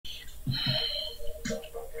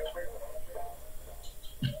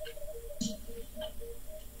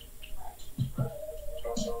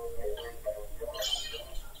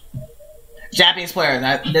Japanese players.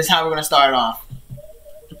 This is how we're gonna start it off.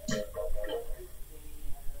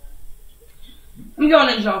 I'm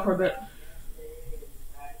going in jail for a bit.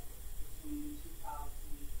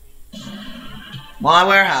 My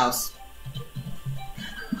warehouse.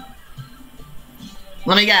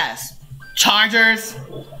 Let me guess. Chargers.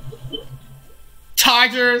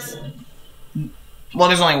 Chargers. Well,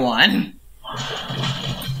 there's only one.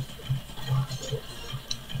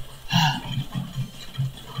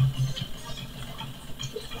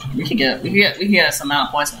 We can get some amount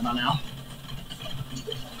of points on now.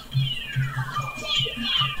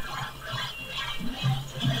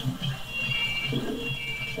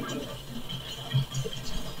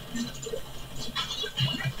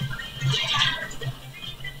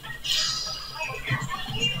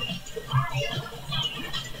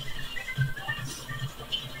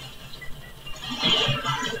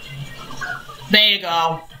 There you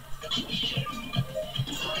go.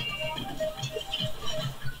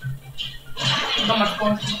 Not much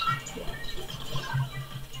points.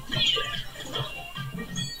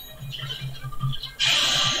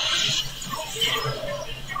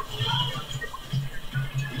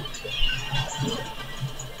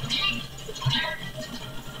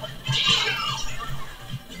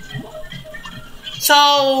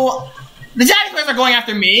 So the Japanese players are going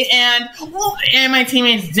after me, and my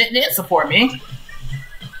teammates didn't support me.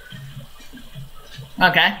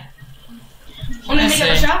 Okay. Want to make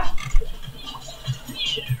a shot?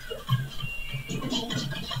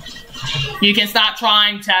 You can stop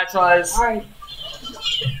trying, Tetras. Alright.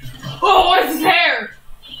 Oh, what is his hair?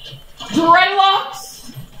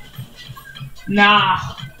 Dreadlocks? Nah.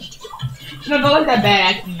 No, don't look that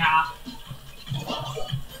bad. Nah.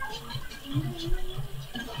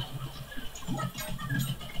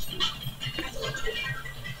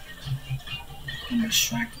 I'm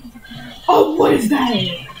distracted. Oh, what is that?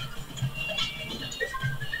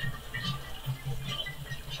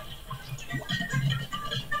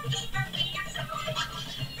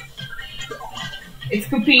 It's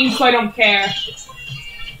competing, so I don't care.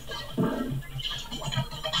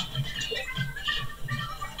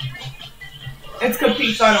 It's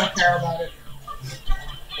competing, so I don't care about it.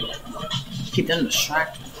 Keep them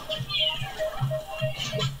distracted.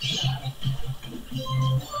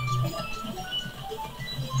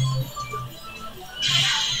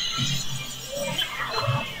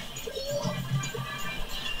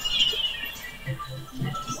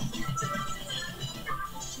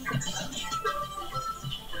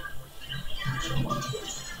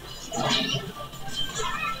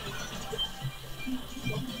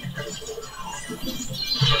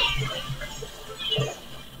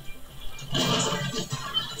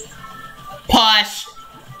 Push.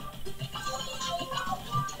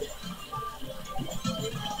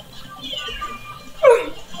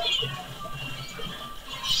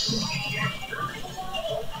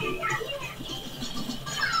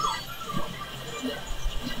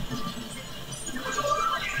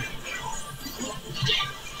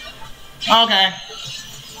 Okay.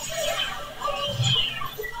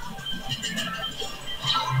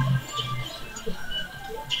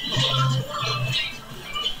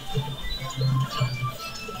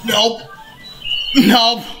 Nope.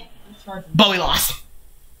 Nope. But we lost.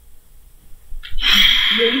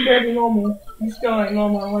 Yeah, you better be normal. You still ain't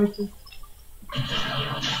normal, I like to.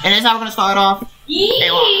 And that's how we're gonna start off. They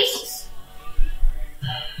lost.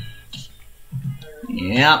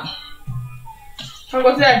 Yep. How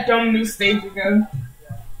about that dumb new stage again?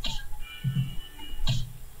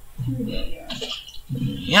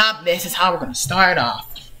 Yep, this is how we're gonna start off,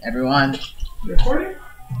 everyone. You recording?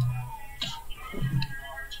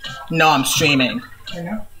 No, I'm streaming. I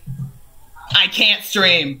know. I can't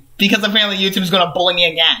stream because apparently YouTube's gonna bully me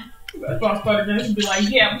again. That's why I started again. It'd be like,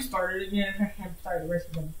 yeah, we started again. I have started the rest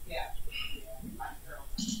of them. Yeah.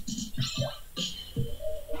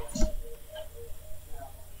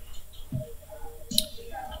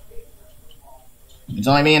 It's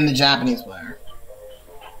only me and the Japanese player.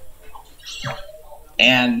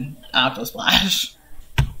 And Octo Splash.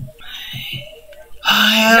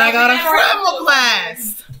 And I got a friend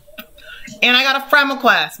request! And I got a friend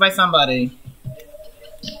request by somebody.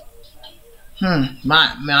 Am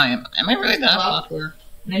I really that popular?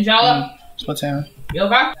 Ninjala? Splatoon.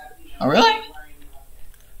 Yoga? Oh, really?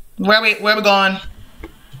 Where we going?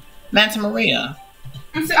 Manta Maria.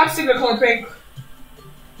 I'm sick of color pink.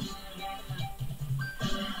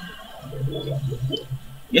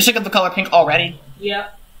 You're sick of the color pink already?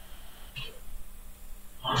 Yep.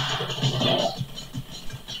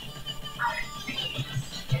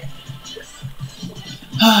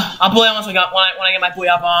 I'll bully once I get my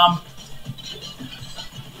Booyah Bomb.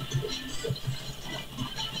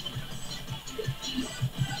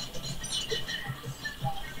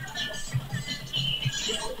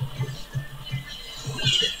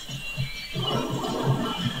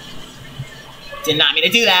 Did not mean to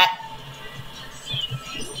do that.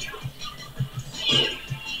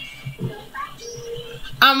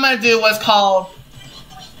 I'm gonna do what's called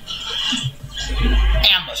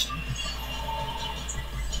ambushing.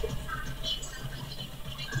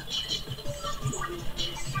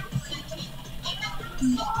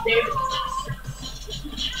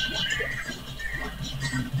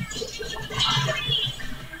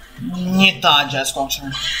 Nie to just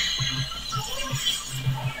skoczę.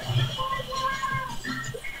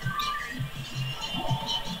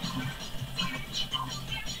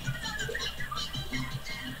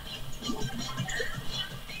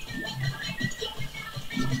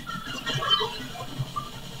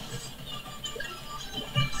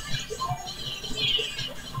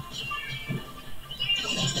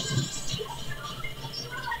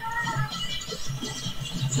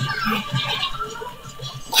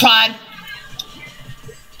 Cried.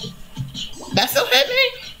 That still hit me?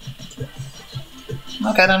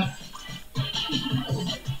 Okay then.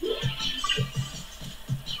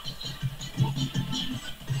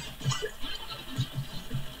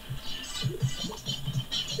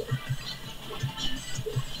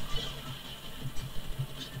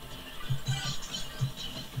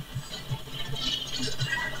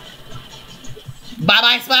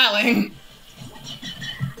 Bye-bye smiling.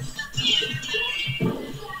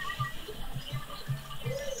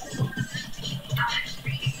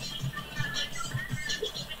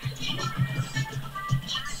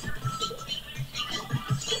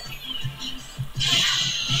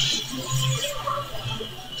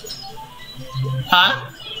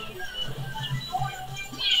 Huh?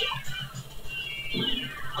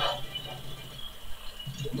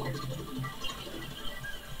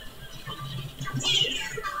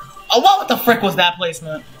 Oh, what the frick was that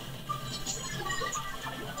placement?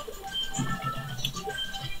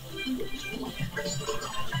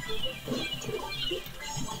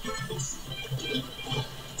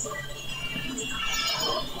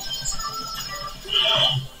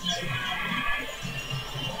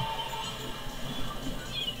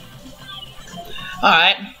 All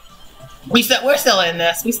right, we're still in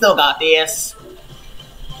this. We still got this.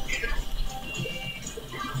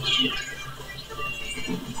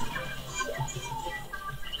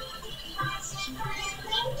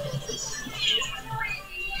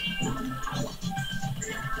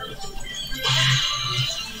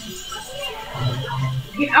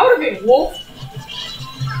 Get out of it, wolf.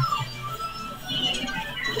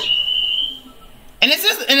 And it's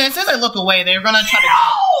just, and as soon as I look away, they're gonna try to.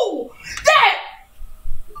 No!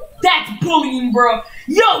 That's bullying, bro.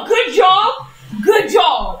 Yo, good job. Good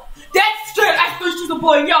job. That's straight. I switched to the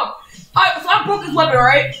boy. Yo, so I broke his weapon,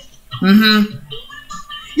 right? Mm-hmm.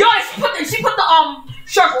 Yo, she put the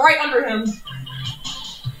shark right under him.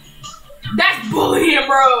 That's bullying,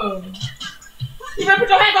 bro. You better put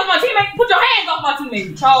your hands off my teammate. Put your hands off my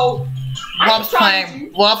teammate. So,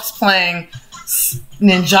 Wolf's playing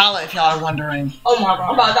Ninjala, if y'all are wondering. Oh my god,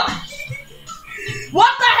 I'm about to die.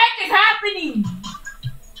 What the heck is happening?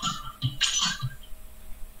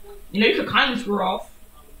 You know, you could kind of screw off.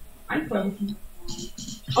 I'm playing with you.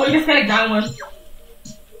 Oh, you just got a down one.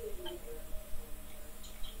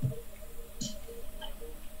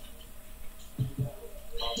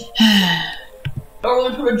 Don't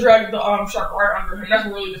really put a drag the shark right under him. That's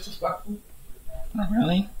really disrespectful. Not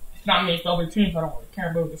really. It's not me, it's the other team, so I don't really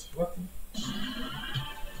care about disrespectful.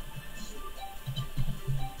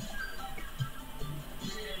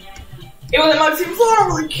 It was my team, so I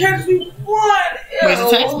don't really care because we won. Wait, is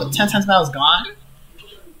it 10 times battle's gone?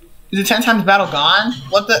 Is it 10 times battle gone?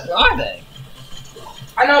 What are they?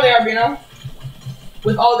 I know they are, Bino.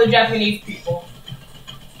 With all the Japanese people.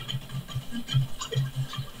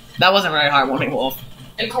 That wasn't very heartwarming, Wolf.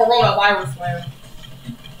 And coronavirus, man.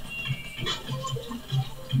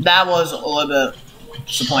 That was a little bit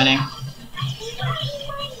disappointing.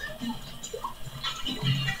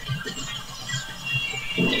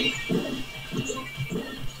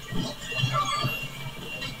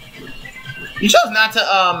 You chose not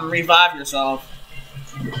to revive yourself.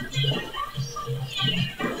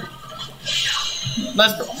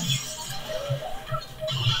 Let's go.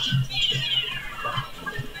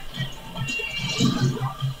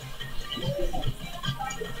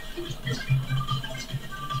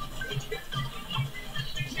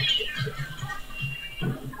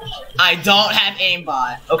 I don't have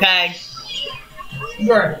aimbot, okay?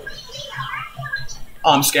 Right.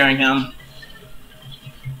 Oh, I'm scaring him.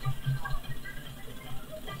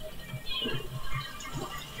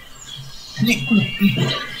 I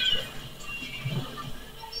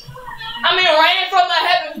mean, right in front of the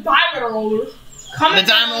head is diamond roller. Coming the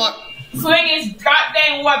diamond roller. Swing his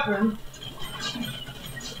goddamn weapon.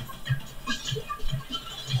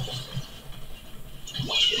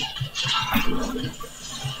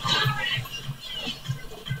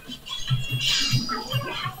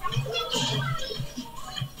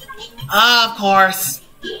 Of course.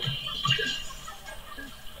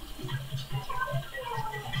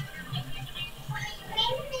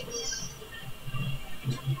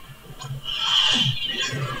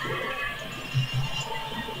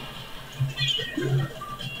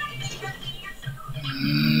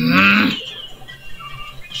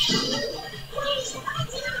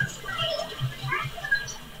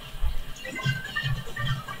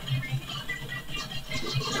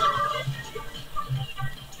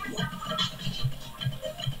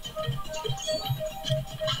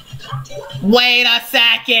 Wait a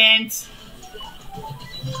second.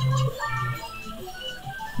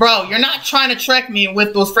 Bro, you're not trying to trick me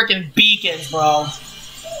with those freaking beacons, bro.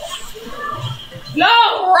 No,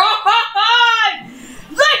 Ron!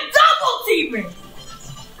 Like double teaming!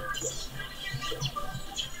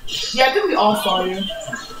 Yeah, I think we all saw you.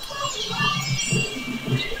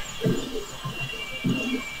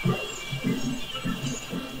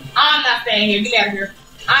 I'm not staying here. Get out of here.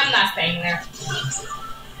 I'm not staying there.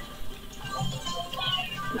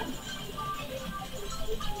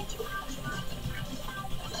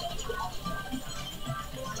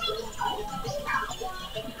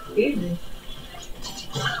 Easy.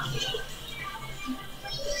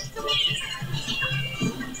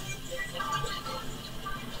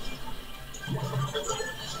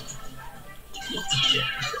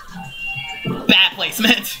 Bad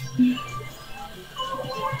placement.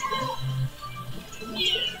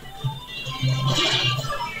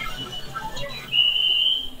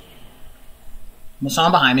 Was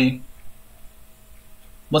someone behind me?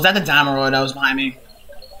 Was that the Damaroid that was behind me?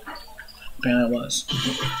 Apparently it was.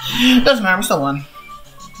 Doesn't matter, we still won.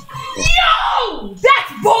 Yo!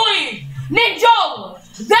 That's bullying!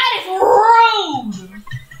 Ninja! That is rude!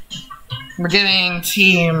 We're giving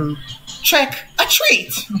Team Trick a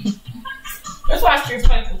treat. That's why I stream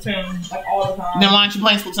playing Splatoon like all the time. Then why aren't you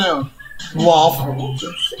playing Splatoon? Wolf.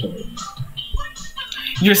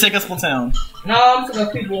 You're sick of Splatoon. No, I'm sick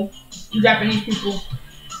of people. Japanese people.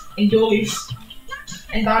 And doolies.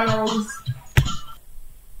 And donos.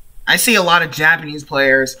 I see a lot of Japanese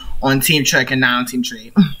players on Team Trick and not on Team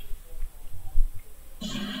Treat.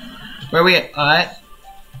 Where are we at?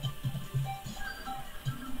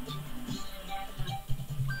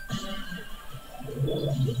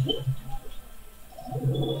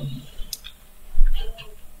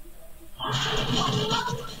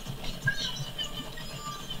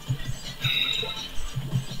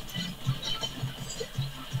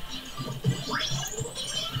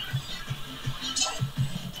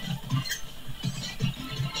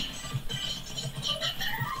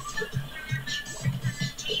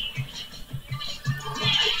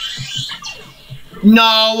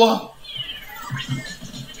 No!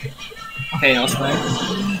 Okay, let's play.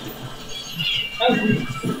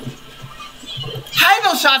 How do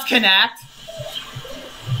those shots connect?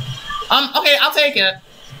 Okay, I'll take it.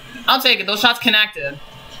 I'll take it. Those shots connected.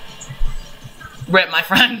 Rip, my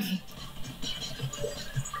friend.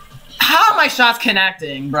 How are my shots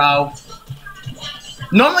connecting, bro?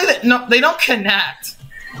 Normally, they don't connect.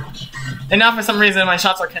 And now for some reason, my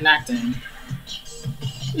shots are connecting.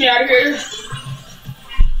 Get out of here.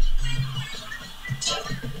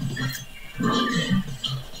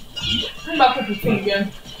 I'm about to put the team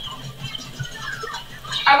again.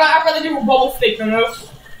 I'd rather do a bubble steak than this.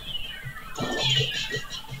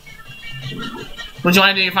 Would you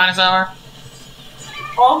want to do your finest hour?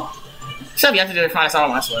 Oh? Except you have to do your finest hour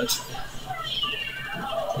on my Switch.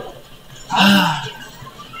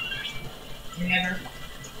 Never.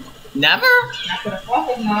 Never? Not gonna fuck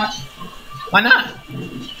if not. Why not?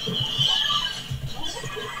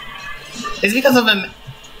 It's because of him.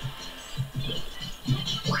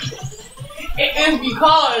 It is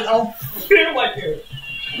because I feel like it.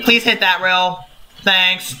 Please hit that rail.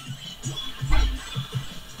 Thanks.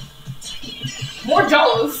 More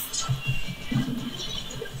jealous.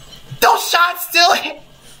 Those shots still hit.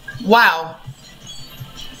 Wow.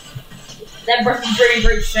 That birth is very,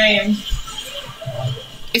 very shame.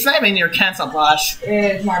 It's not even your cancel brush.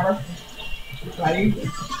 It's my birthday.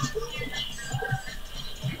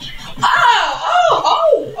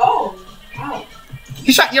 Oh!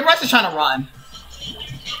 Your brush is trying to run.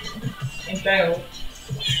 And failed.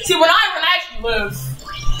 See, when I run, I actually live.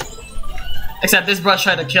 Except this brush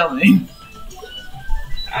tried to kill me.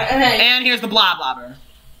 Hey. And here's the blob blobber.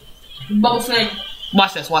 Bubble snake.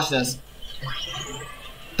 Watch this, watch this.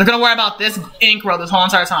 They're gonna worry about this ink rail this whole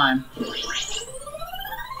entire time.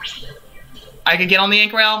 I could get on the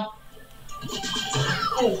ink rail.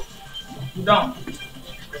 Oh. You don't.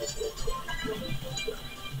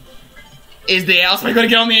 Is the else we're gonna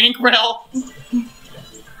get on the ink rail?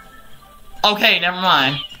 Okay, never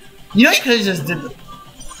mind. You know you could've just did the...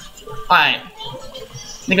 Alright.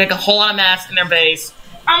 They make a whole lot of mess in their base.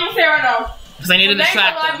 I'm gonna say right now. Because I need to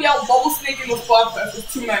distract them. I yelled Bubble Snake in the Splattershot.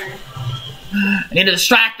 It's too many. I need to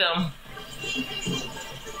distract them.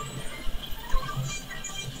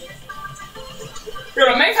 Yo,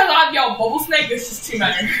 the many times I've yelled Bubble Snake, it's just too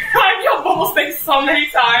many. I've yelled Bubble Snake so many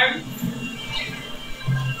times.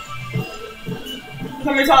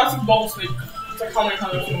 How many times I've seen Bubble Snake? It's like how many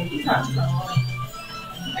times I've seen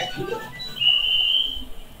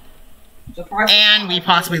it? And we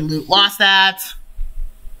possibly lost that.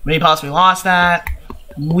 We possibly lost that.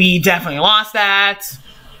 We definitely lost that.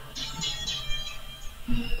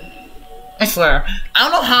 I swear. I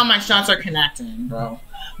don't know how my shots are connecting, bro.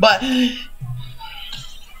 But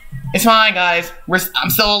it's fine, guys. I'm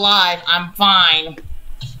still alive. I'm fine.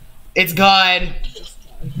 It's good.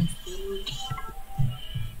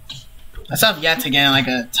 I still have yet to get in, like,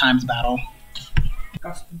 a times battle.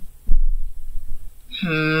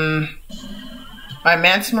 My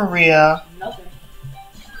Mantis Maria. Nothing.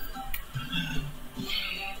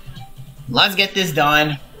 Let's get this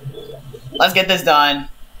done. Let's get this done.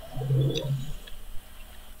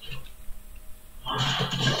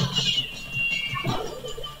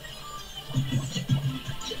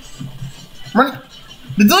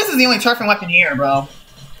 The Delice is the only turfing weapon here, bro.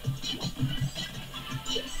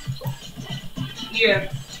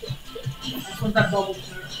 Yeah. That's what that bubble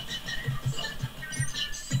is.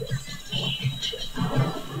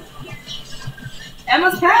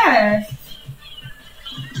 Emma's passed.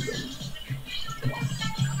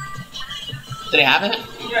 Did he have it?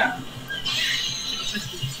 Yeah.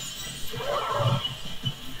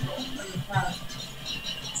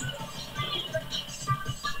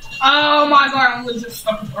 Oh my god, I'm just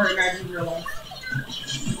stuck with Burn, I didn't realize.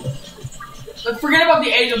 But forget about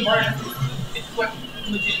the age of Burn. It's what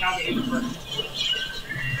legit now the age of Burn.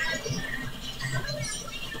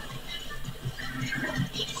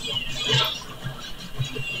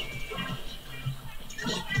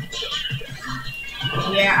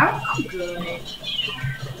 Yeah, I'm good.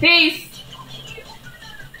 Peace.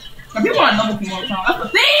 Now, people want to double kill all the time. That's the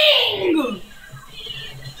thing!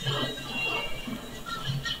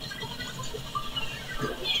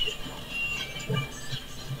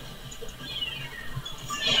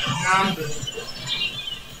 I'm good.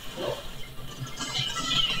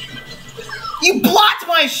 You blocked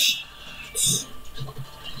my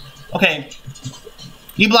Okay.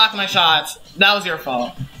 You blocked my shots. That was your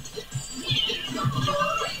fault.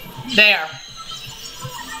 There.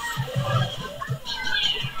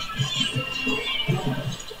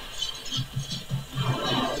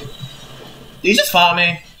 Did you just follow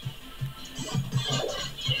me?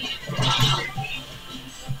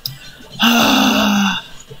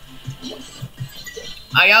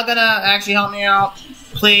 Are y'all gonna actually help me out?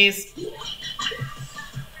 Please?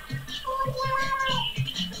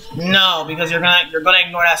 No, because you're gonna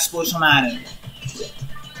ignore that Splattershot.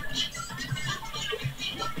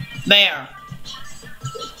 There.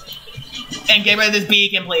 And get rid of this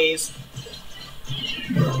beacon, please.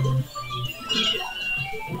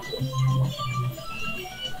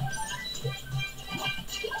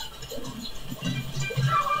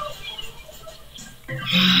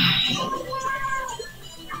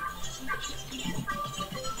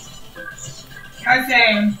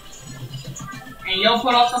 Okay. And you'll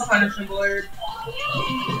put off the punishing board.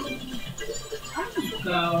 Let's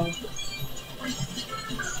go.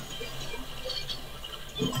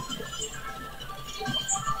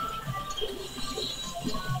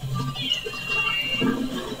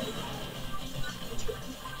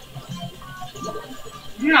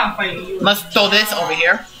 I'm not fighting you. Let's throw this over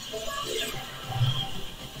here.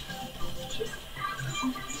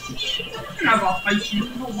 I'm not gonna fight you. I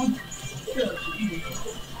don't want to kill you.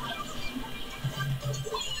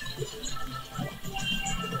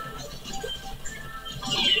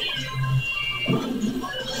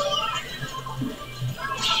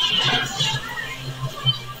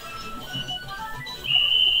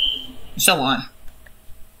 So on.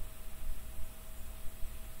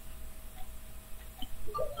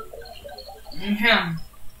 Mm-hmm.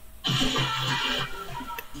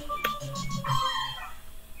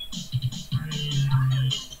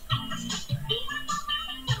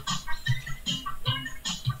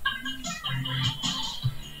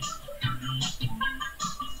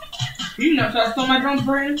 You know, so I stole my drone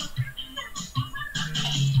for him.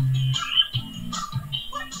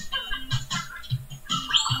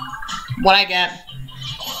 What I get?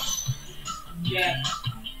 Yeah.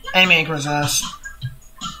 Enemy resist.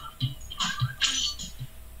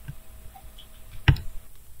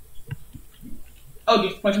 Oh,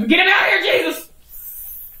 just punch him. Get him out of here, Jesus!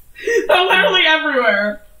 They're literally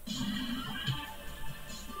everywhere.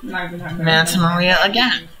 Manta Maria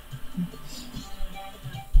again.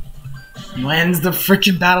 When's the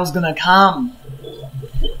freaking battle's gonna come?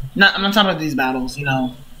 No, I'm not talking about these battles, you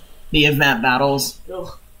know. The event battles.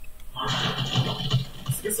 Ugh.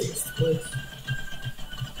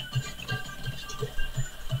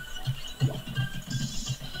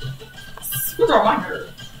 What's wrong with her?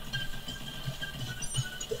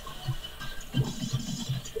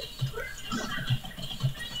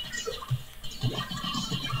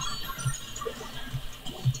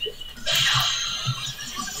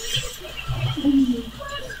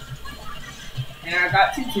 And I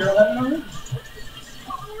got 2 tier 11 already.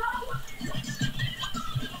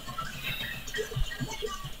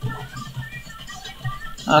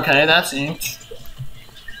 Okay, that's inked.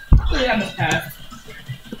 Yeah, this pass.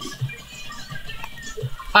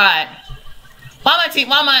 Alright.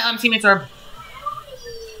 While my teammates are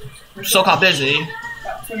so-called busy.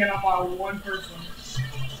 Got taken out by 1 person.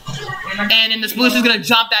 And then this boost is gonna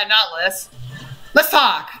jump that nutless. Let's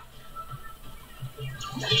talk.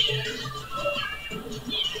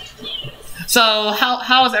 So,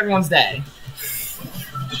 how was everyone's day?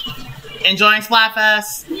 Enjoying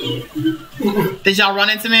Splatfest? Did y'all run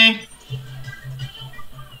into me?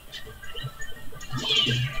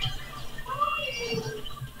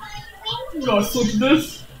 You gotta switch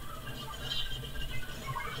this.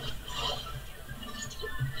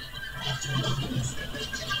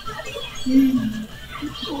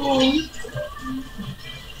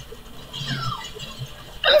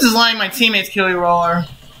 I'm just letting my teammates kill you, Roller.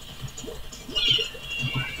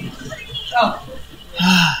 Oh.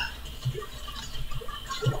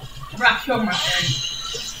 I'm gonna kill my friend.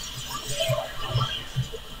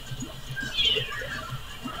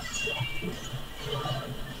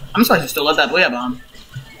 I'm supposed to still let that Booyah Bomb.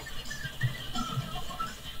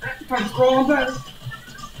 I'm scrolling better.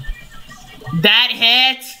 That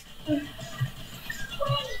hit!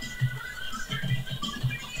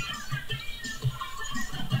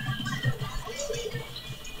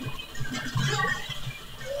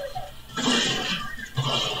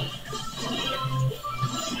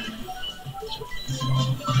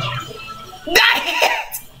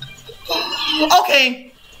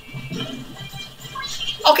 Okay.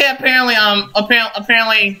 Okay, apparently I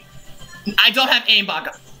don't have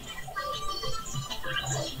aimbot.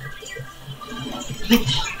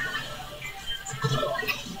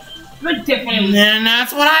 Definitely. And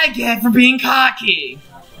that's what I get for being cocky.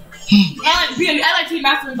 I like Team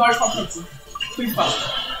Master and Guard Competition. Please follow.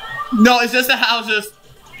 No, it's just that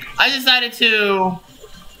I decided to.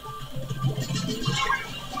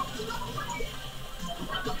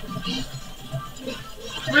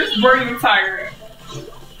 We're just burning the tire.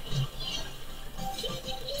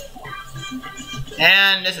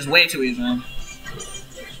 And this is way too easy.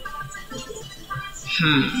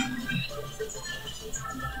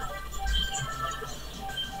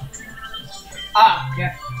 Ah,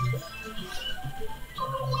 yeah.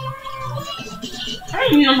 I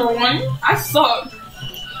ain't #1. I suck.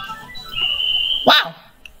 Wow.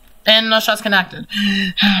 And no shots connected.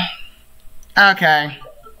 Okay.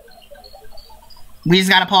 We just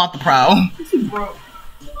gotta pull out the pro. This is broke.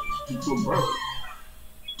 This is broke.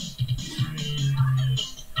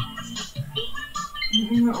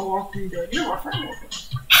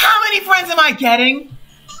 How many friends am I getting?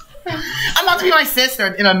 I'm about to be my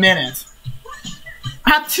sister in a minute.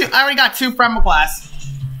 I already got 2 friend requests.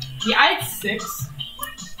 Yeah, I had 6.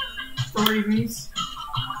 For reasons.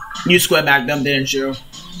 You square back them, didn't you?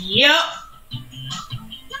 Yep.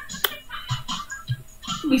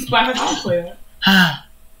 We splattered. I'll play that. I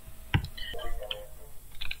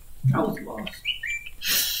was lost.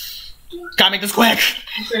 Gotta make this quick.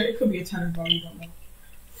 Okay, it could be a 10 ball, you don't know.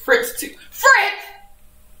 Fritz 2. Fritz!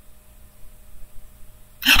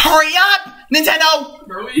 Hurry up, Nintendo!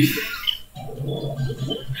 Really?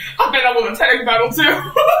 I bet I want a tennis battle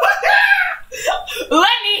too.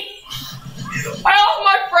 Let me! All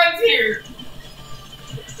my friends here.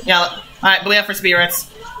 Yeah, alright, Booyah for spirits.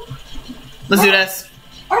 Let's do this.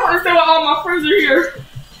 I don't understand why all my friends are here.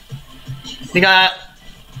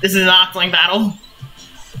 This is an Octoling battle.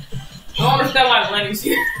 I don't understand why Lenny's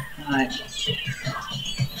here. Alright.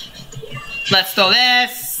 Let's throw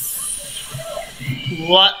this.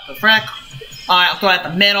 What the frick? Alright, I'll throw it at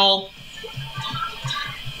the middle.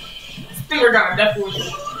 I think we're gonna definitely.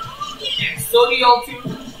 And Silvio too.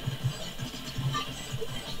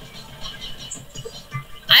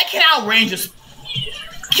 I can outrange this.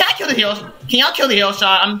 Can I kill the heal? Can y'all kill the heal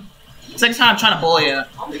shot? Second time I'm trying to bully you.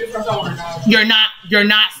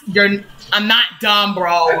 I'm not dumb,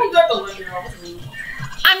 bro.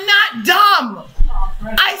 I'm not dumb.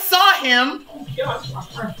 I saw him.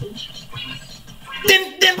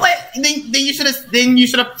 Then you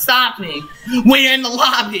should have stopped me when you're in the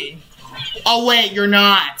lobby. Oh wait, you're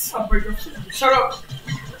not. Shut up.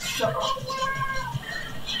 Shut up.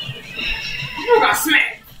 You got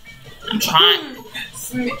smacked. I'm trying.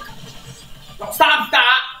 Smack. Stop.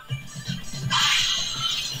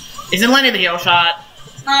 Isn't Lenny the hero shot?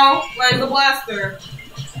 No, Lenny's the blaster.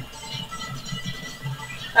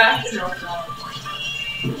 That's the hero shot.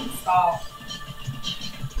 Stop.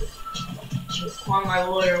 Call my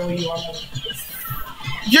lawyer when you are.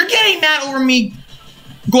 You're getting mad over me,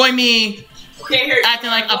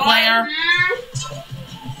 acting like a player.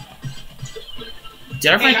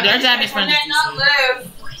 Did our Japanese friend not live?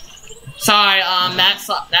 Sorry,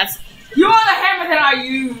 that's. You are the hammer that I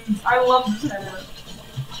use. I love this hammer.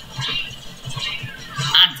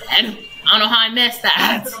 I'm dead. I don't know how I missed that. I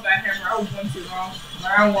pick up that hammer. I was going to wrong.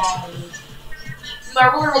 I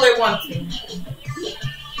really want to.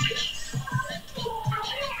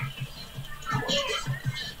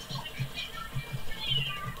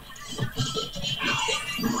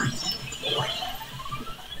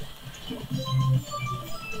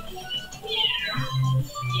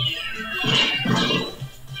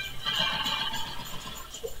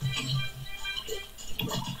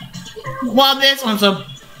 Well, this one's a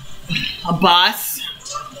bus.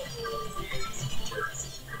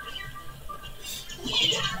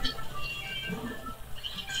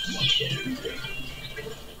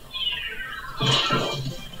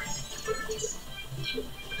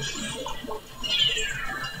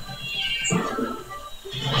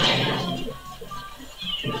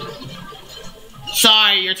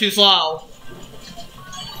 Sorry, you're too slow.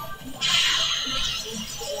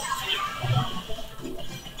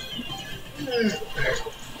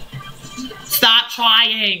 Stop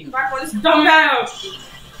trying. Back on this dumb mouse.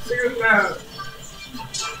 Serious mouse.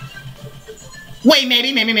 Wait,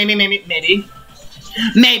 maybe.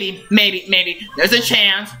 There's a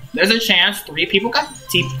chance. 3 people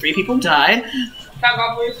died. Can I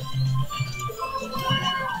go, please?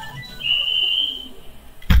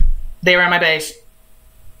 They were at my base.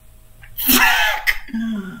 Fuck!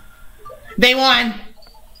 They won.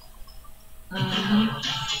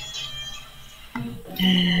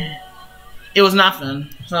 It was nothing.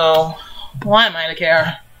 So, why am I to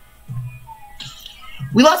care?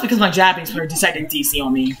 We lost because my Japanese player decided to DC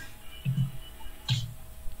on me.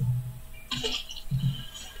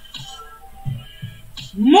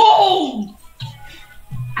 Move!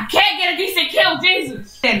 I can't get a decent kill,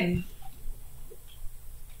 Jesus! And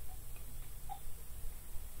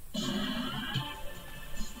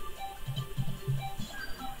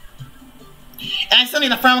I still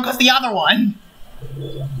need the front because the other one.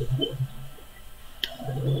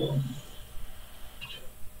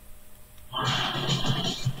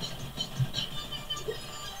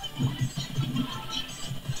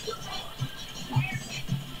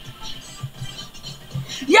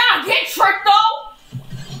 Yeah, get tricked though!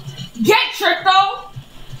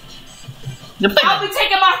 I'll be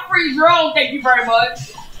taking my free drone, thank you very much.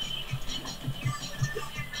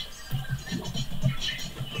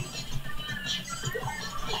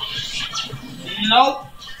 Nope.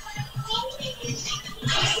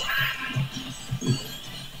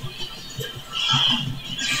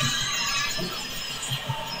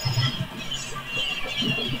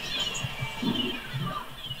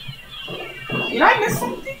 Did I miss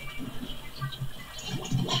something?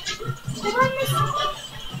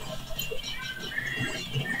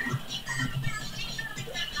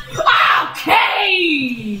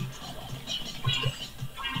 Okay!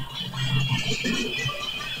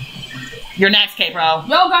 You're next, K-Pro. Yo,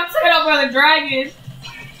 got taken up by the dragon.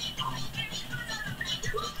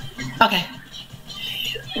 Okay.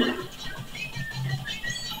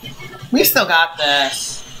 We still got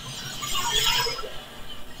this.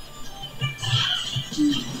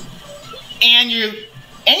 And you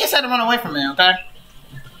said to run away from me, okay?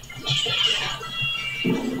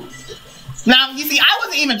 Now, you see, I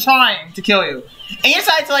wasn't even trying to kill you. And you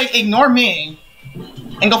decided to, like, ignore me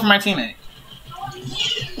and go for my teammate.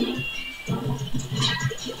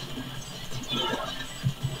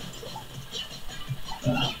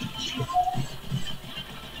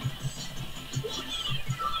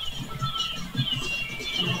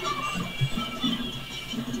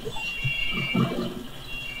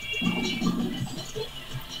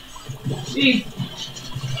 Jeez.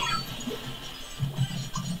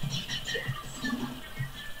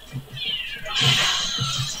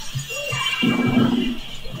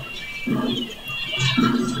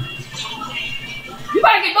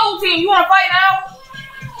 about to get double team. You wanna fight now?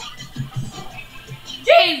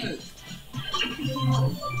 Jesus.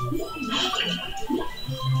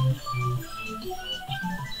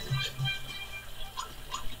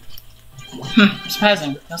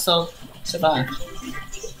 Surprising. I still survived.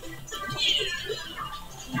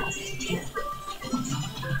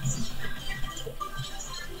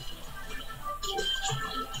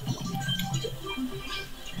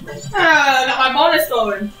 Got my bonus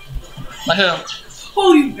going. Like who?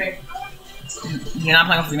 Who do you think? You're not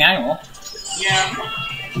playing with the manual. Yeah.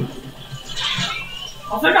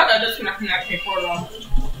 I'll think about that disconnecting that K4 though.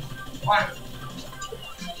 Why?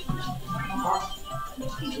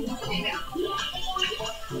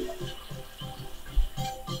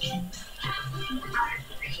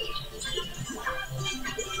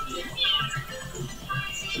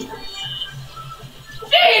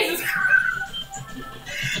 Jesus!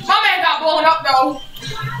 My man got blown up though.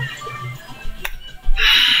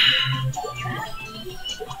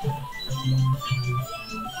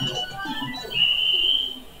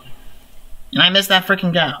 And I missed that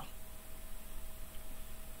freaking gal.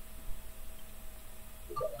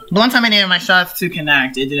 The one time I needed my shots to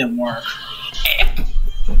connect, it didn't work.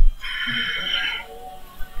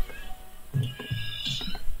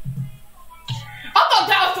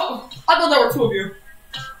 I thought there were two of you.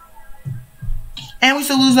 And we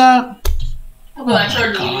still lose that. Oh my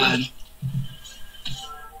god.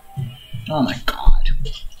 Oh my god.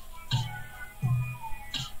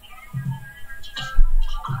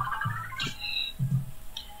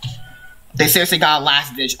 They seriously got a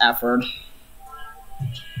last ditch effort.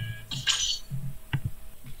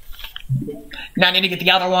 Now I need to get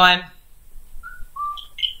the other one.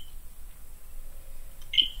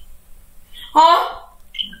 Huh?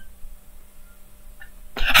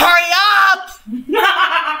 Hurry up!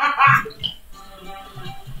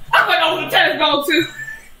 I don't know who the tennis go to.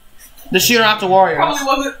 The shooter off the Warriors. Probably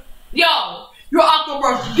wasn't. Yo, you're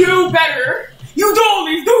Octobrush. Do better. You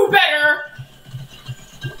dollies, do better.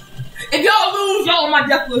 If y'all lose, y'all on my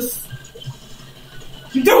death list.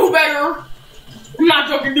 Do better. I'm not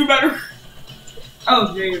joking, do better.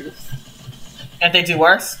 Oh, Jesus. If they do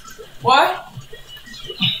worse? What?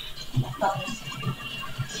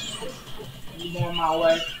 You going my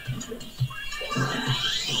way.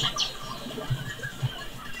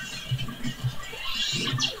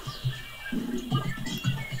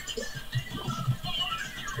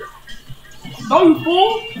 Oh, you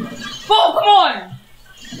fool! Fool, come on!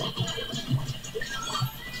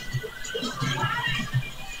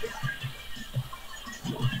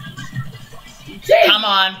 Jeez. Come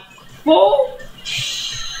on. Fool!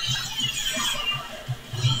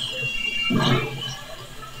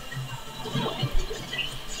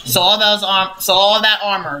 So all that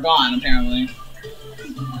armor gone apparently.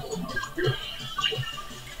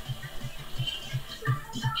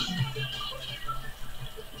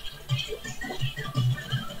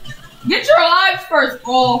 Get your lives first,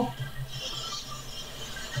 fool!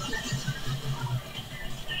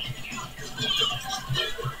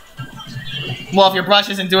 Well, if your brush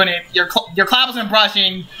isn't doing it, your clap isn't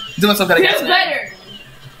brushing, doing something against Get it. better!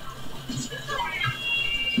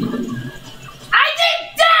 I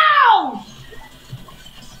did down!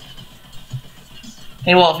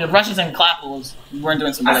 Hey, well, if your brushes and clapples weren't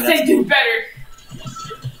doing something I against said it. do better.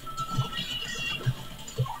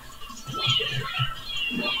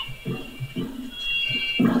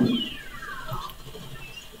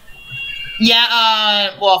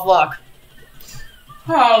 Yeah, well, look.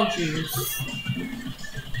 Oh, jeez.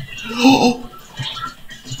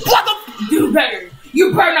 What the? Do better.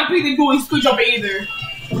 You better not be doing switch up either.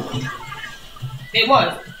 It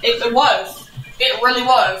was. It was. It really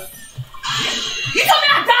was. You told me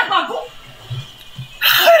I died, Michael!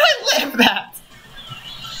 How did I live that?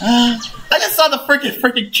 I just saw the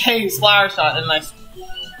freaking K Splattershot and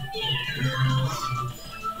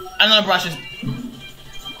another brushes.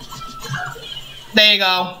 There you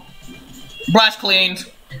go. Brush cleaned.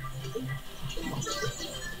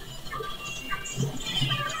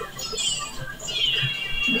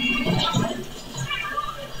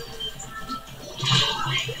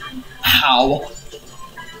 How?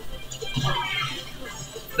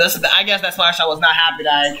 I guess that Splattershot was not happy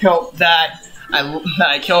that I killed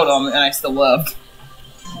I killed him and I still lived.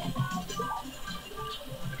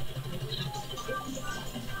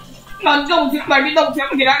 No, double team. I'm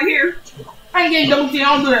gonna get out of here. I ain't getting double team.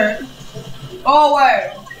 I'll do that. Oh,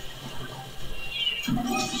 wait.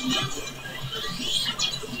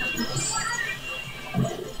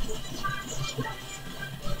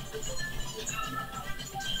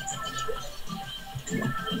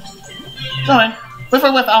 Go on. Whiff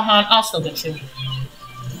or whiff, I'll still get you.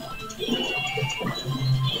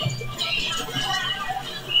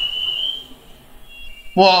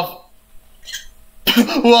 Wolf.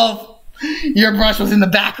 Wolf, your brush was in the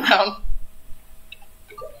background.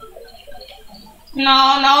 No,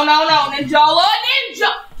 Ninjala,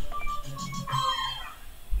 Ninja!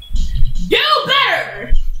 Do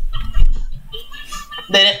better!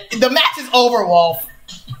 The match is over, Wolf.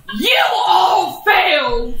 You all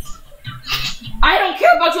failed! I don't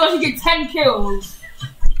care about you unless you get 10 kills.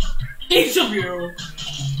 Each of you.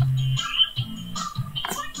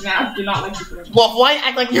 Nah, I do not like you for that. Wolf, why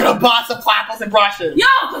act like you're the boss of Plapples and brushes? Yo,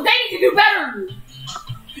 because they need to do better!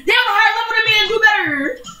 They have a higher level than me and do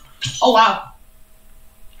better! Oh, wow.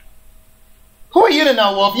 Who are you to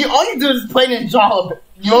know, Wolf? All you do is play Ninjala.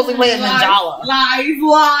 You mostly play Ninjala. Lies.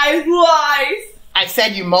 I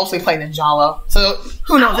said you mostly play Ninjala. So,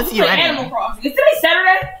 who knows? It's you anyway. Animal Crossing. Is today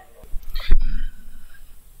Saturday?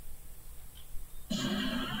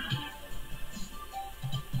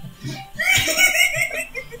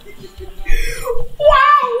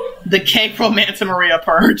 Wow! The Cake Romance Maria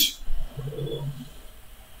Purge.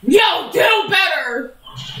 Yo, do better!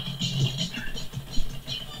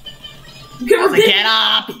 Get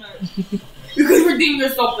up! You can redeem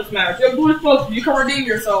yourself this match. You can redeem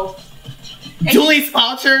yourself. Julie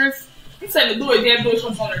Spouchers? Instead of doing damn Julie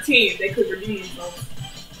Spouchers on their team, they could redeem themselves.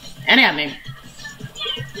 Any of me.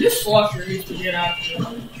 This Slusher needs to get out of here.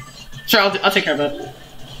 Sure, I'll take care of it.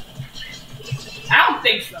 I don't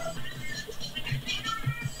think so.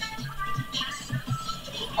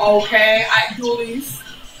 Okay, Julie's.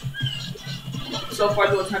 So far,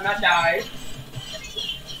 the time I died.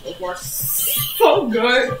 So far, so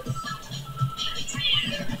good.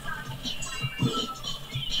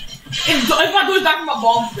 If I do it back from my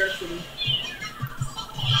bombs, there too.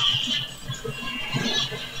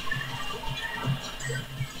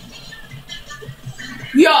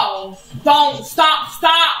 Yo, don't stop,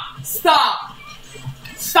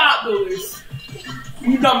 Lewis.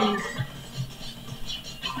 You dummy.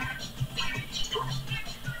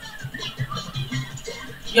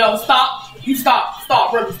 Yo, stop. You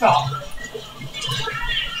stop, really stop.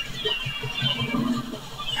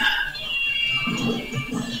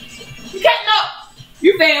 You getting up.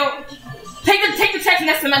 You failed. Take the test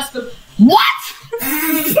next semester. What?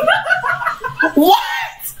 What?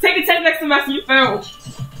 Take the test next semester. You failed.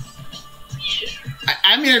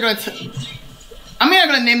 I'm either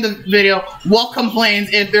gonna name the video "Wolf Complains"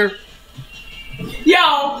 if they're.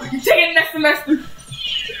 Yo, you take it next semester.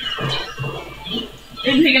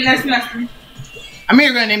 You take it next semester. I'm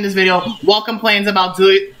either gonna name this video "Wolf Complains about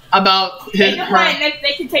his." They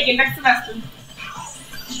can take it next semester.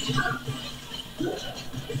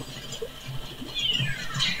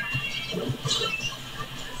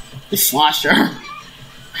 The Slosher.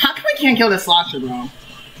 How come I can't kill this Slosher, bro?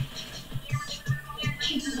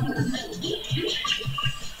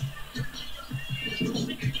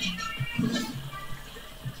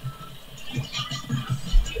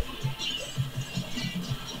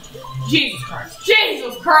 Jesus Christ.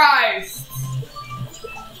 Jesus Christ!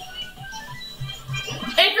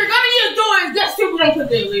 If you're gonna do it, just super don't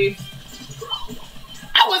put it, leave.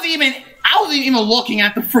 I wasn't even looking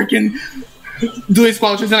at the freaking Dewey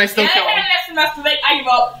Squelchers and I still killed him. They take it next semester, I give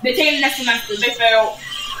up. They take it next semester, they failed.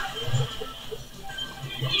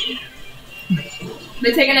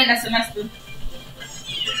 They take it next semester.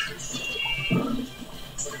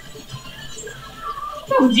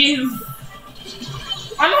 Oh, Jesus.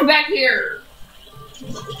 I'm not back here.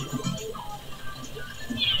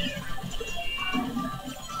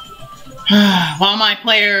 While my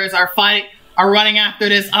players are running after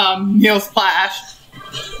this Neo Splash.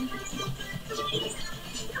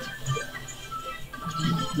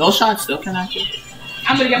 Those shots still connected.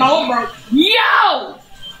 I'm gonna get my own broke. Yo!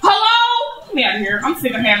 Hello? Get me out of here. I'm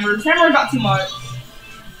sick of hammers. Hammers got too much.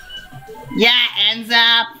 Yeah,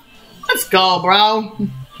 Enzap. Let's go, bro.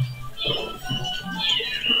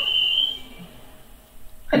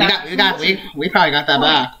 We probably got that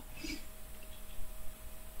back.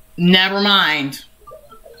 Never mind.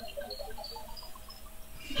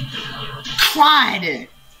 Tried it.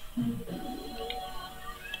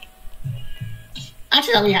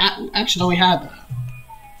 Actually, we had that.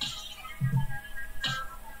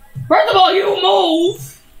 First of all, you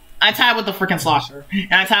move. I tied with the freaking Slosher,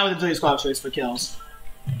 and I tied with the Dewey Squelchers for kills.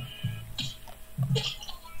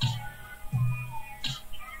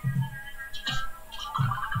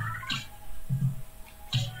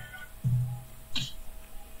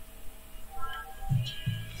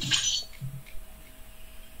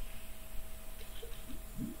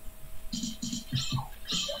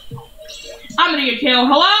 I'm gonna get killed.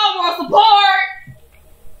 Hello, more support!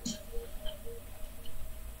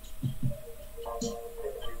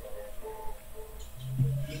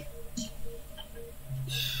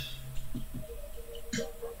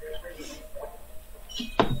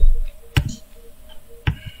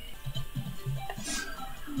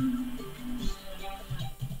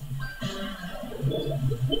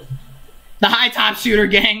 top shooter,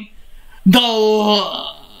 gang.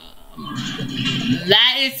 Though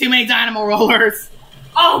that is too many dynamo rollers.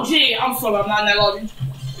 Oh gee, I'm sorry, I'm not in that lobby.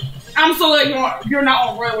 I'm so glad you're not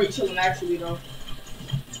on railway chilling actually though.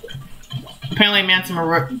 Apparently Manta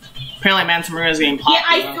Maria is getting popped.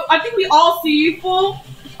 Yeah, I think we all see you full.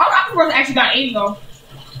 Our Octopus actually got 80 though.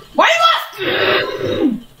 Why you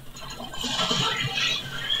lost?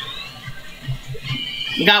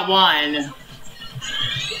 We got one.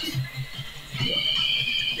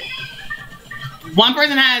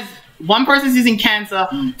 One person's using Kensa,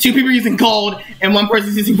 2 people are using gold, and 1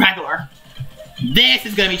 person's using regular. This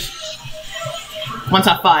is gonna be one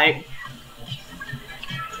tough fight.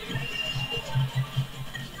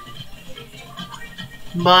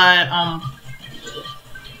 But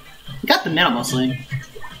we got the middle mostly.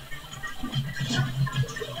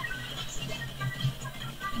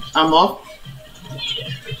 Wolf.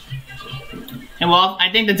 And Wolf, I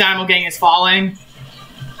think the Dynamo Gang is falling.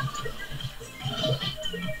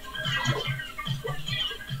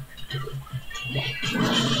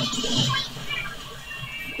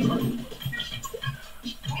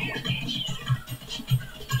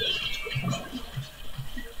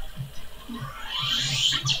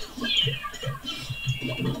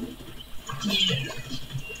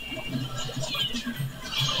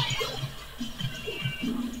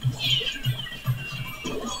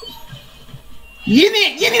 You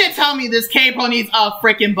need to tell me this K-Pro needs a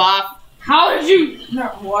freaking buff. How did you? No,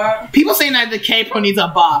 what? People saying that the K-Pro needs a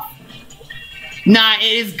buff. Nah, it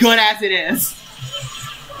is good as it is.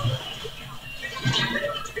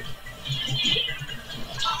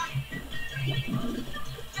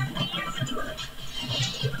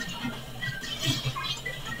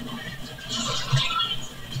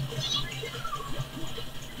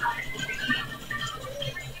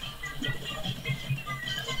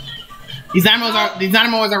 These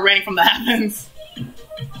animals are raining from the heavens.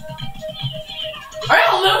 Are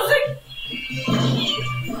you losing?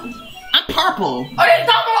 I'm purple. Oh, I'm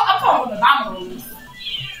talking about the dominoes.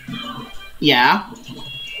 Yeah.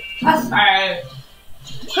 That's alright.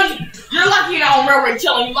 Cause you're lucky you're not on railway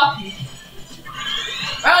chilling. You're lucky.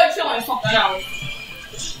 Railway chilling is something else.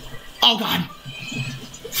 Oh god.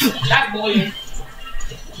 That's bullying.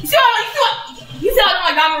 You see how I don't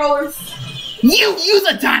like diamond rollers? You use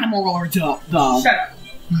a dynamo roller, dog. Shut up.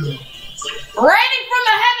 Raining from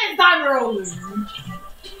the heavens, diamond rollers.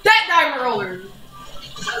 That diamond roller.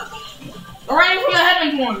 Raining from the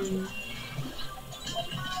heavens one.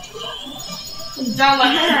 John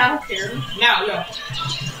like, I don't care. Now, yo.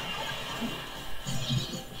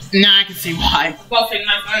 Nah, I can see why. Well, take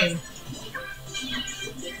my thing.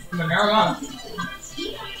 But never mind.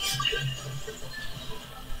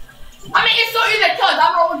 I mean, it's so easy to kill. I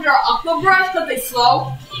don't know if you're Octobrush because they slow.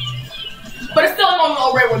 But it's still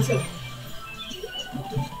no railway chilling.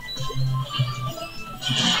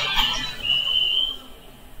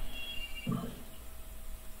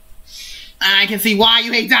 I can see why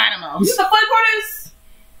you hate dynamos. You know the funny part is?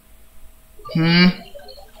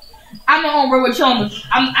 I'm not on railway chilling.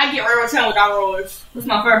 I get railway chilling with diamond rollers. That's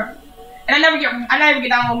not fair. And I never get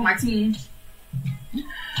down with my team.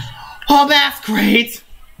 Oh, that's great.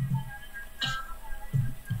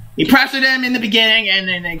 You pressure them in the beginning, and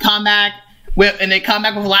then they come back with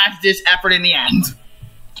last ditch effort in the end.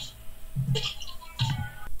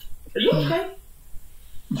 Are you okay?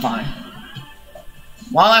 I'm fine.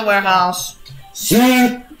 Wildlife Warehouse.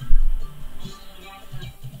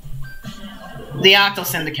 The Octo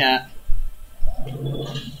Syndicate.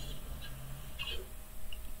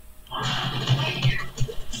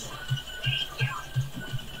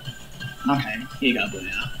 Okay, here you go, Blue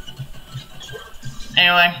now.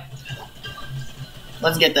 Anyway,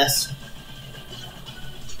 let's get this.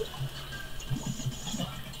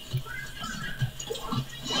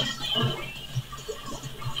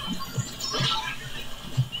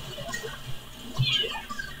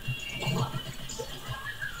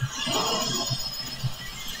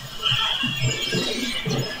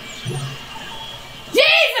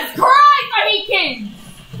 Jesus Christ, I hate kids!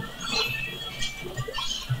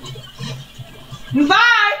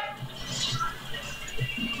 Bye!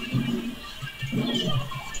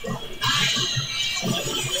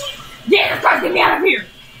 Jesus Christ, get me out of here!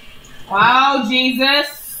 Wow,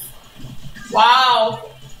 Jesus. Wow.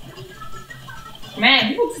 Man,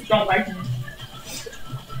 people just don't like me.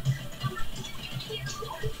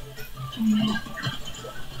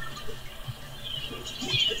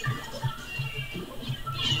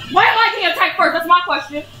 Why am I getting attacked first? That's my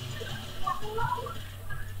question.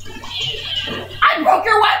 I broke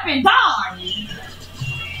your weapon! Die!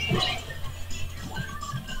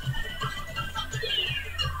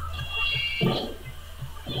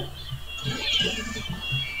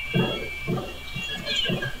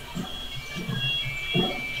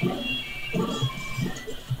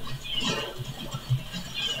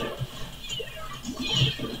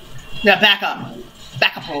 Yeah, back up.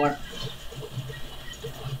 Back up, roller.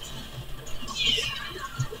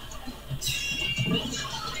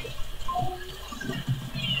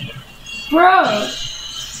 Bro.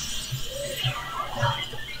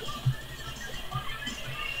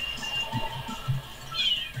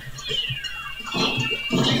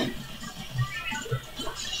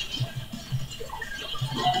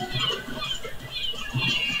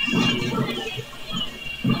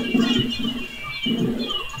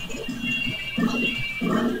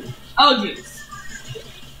 Oh, jeez.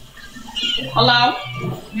 Hello?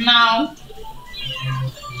 No.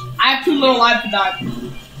 I have too little life to die.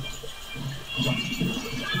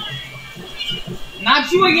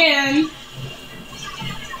 Not you again.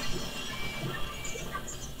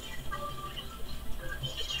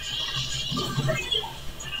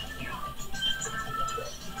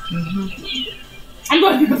 I'm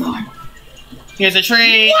going to be alive. Here's a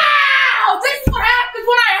tree. Wow! This is what happens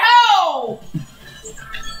when I help!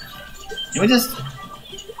 Can we just...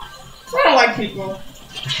 I don't like people.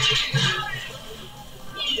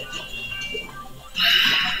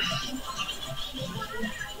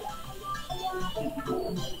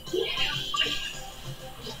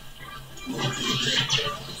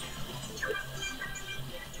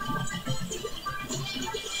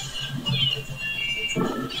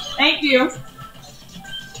 Thank you.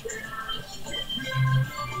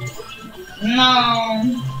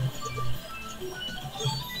 No.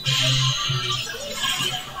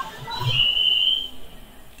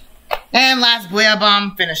 And last Booyah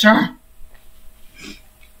Bomb finisher.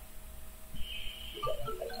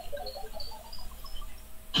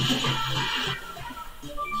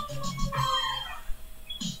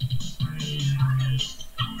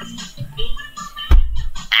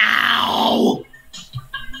 Ow!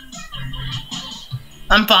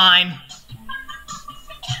 I'm fine.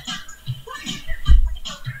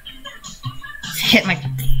 Just hit my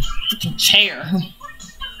freaking chair.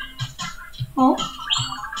 Oh.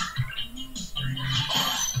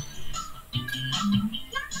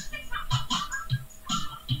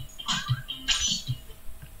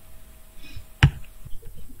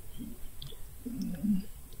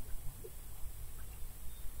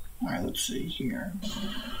 Alright, let's see here.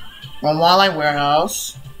 From Wildlife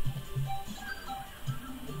Warehouse.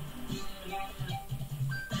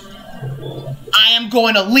 I am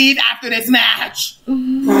going to leave after this match.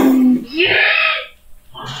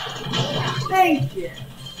 Thank you.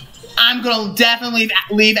 I'm going to definitely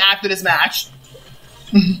leave after this match.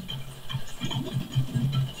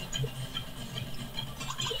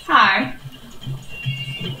 Hi.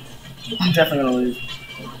 I'm definitely going to leave.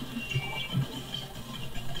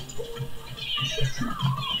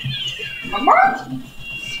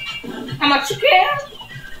 How much you care?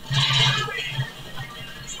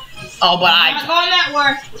 Oh, but I'm not going that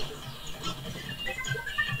way.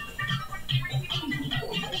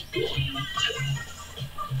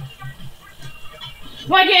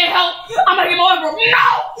 When I get help, I'm gonna get my life broken. No!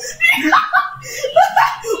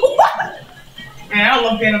 Man, I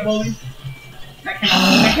love being a bully.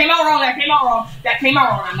 That came out wrong.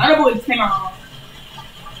 I'm not a bully. It came out wrong.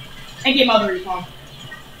 And get my other refund.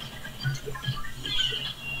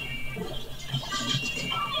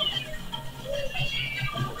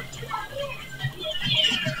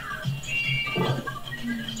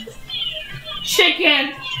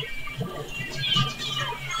 Chicken.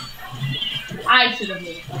 I should have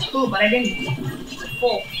made food, but I didn't.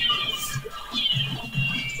 Full.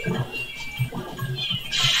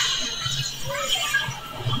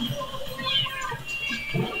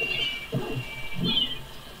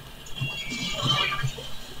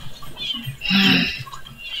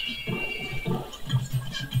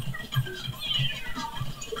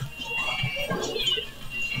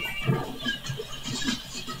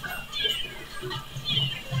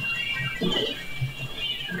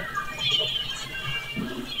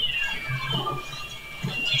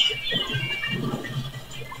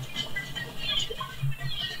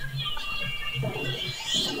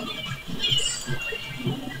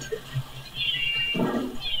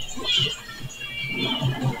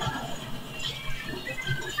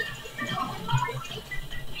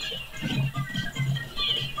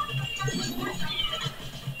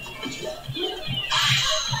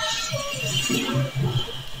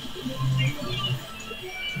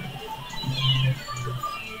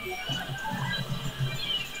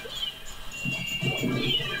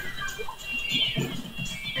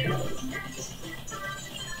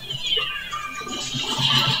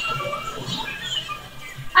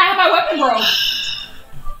 I have my weapon broke.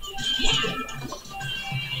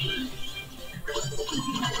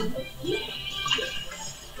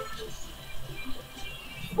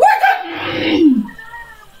 Where's the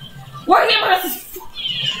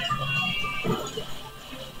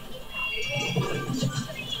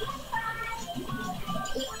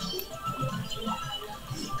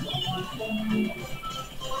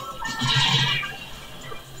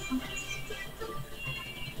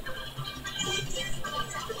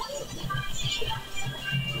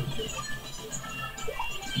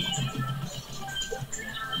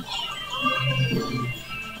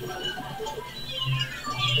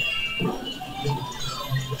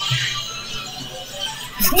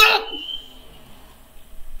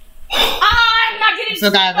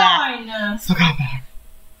still got it back. Still got it back.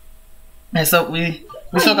 And so we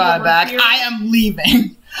still got it back. I am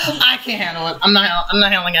leaving. I can't handle it. I'm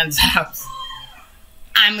not handling any taps.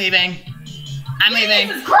 I'm leaving. I'm leaving.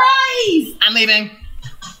 Jesus Christ! I'm leaving.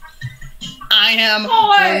 I am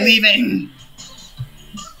leaving.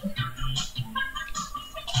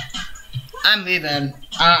 I'm leaving.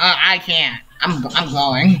 I can't. I'm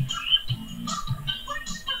going.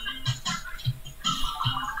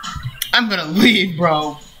 I'm gonna leave,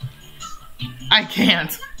 bro. I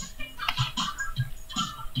can't.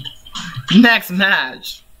 Next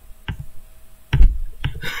match.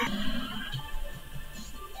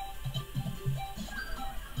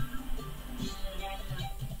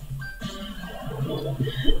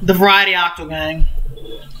 The Variety Octo Gang.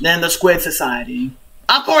 Then the Squid Society.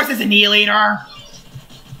 Of course it's an E-Leader.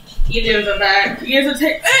 E-Leaders are back. Here's a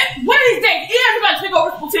take. What is that? Everybody take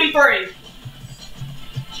over Splatoon 3.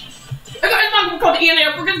 I'm not gonna call the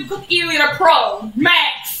E-Leader. We're gonna call the E-Leader Pro.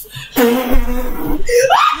 Max.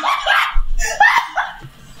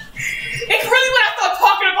 It's really when I start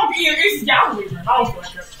talking about the E-Leader. It's Yahoo! I was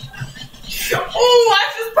like it. Ooh,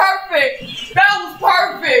 that's just perfect. That was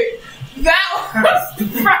perfect. That was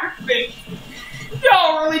perfect.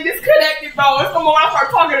 Y'all really disconnected, bro. It's the moment I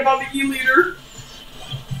start talking about the E-Leader.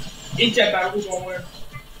 Inkjet battle, who's gonna win?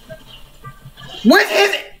 What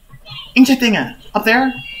is it? Inkjet thing at? Up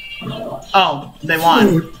there? Oh, they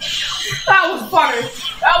won. That was funny.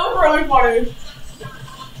 That was really funny.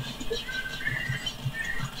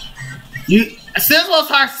 As soon as we'll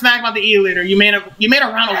start smack about the E-Leader, you made a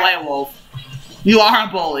round of werewolf. You are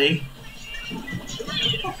a bully.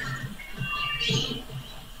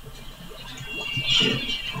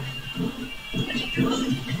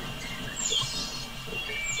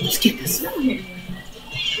 Let's get this.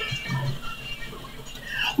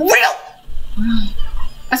 Real.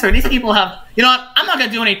 I swear, these people have. You know what? I'm not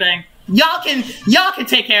gonna do anything. Y'all can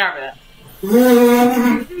take care of it.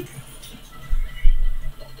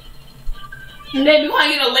 And then you want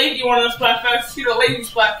to get a lazy one on the Splatfest. Get a lazy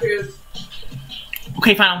Splat kids.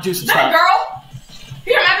 Okay, fine. I'll do some stuff. That girl.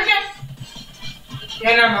 Here, African.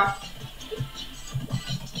 Yeah, never mind.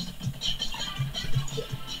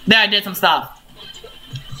 There, I did some stuff.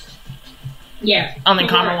 Yeah. I don't think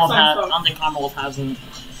Commonwealth hasn't.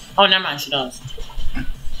 Oh, never mind. She does.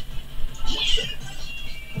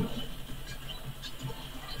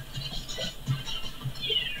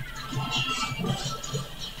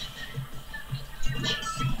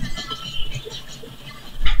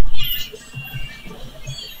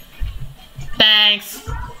 Thanks.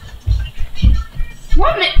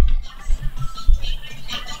 1 minute.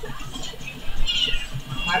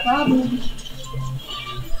 My problem.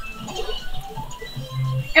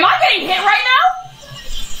 Am I getting hit right now?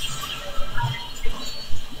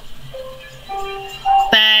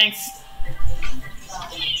 Thanks.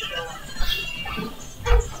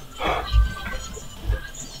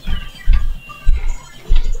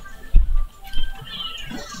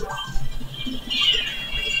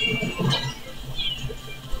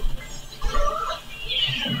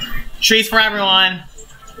 Treats for everyone.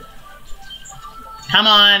 Come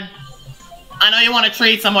on. I know you want a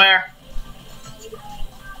treat somewhere.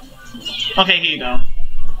 Okay, here you go.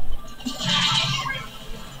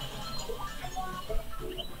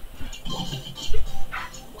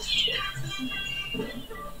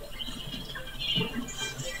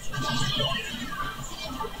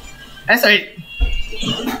 That's right.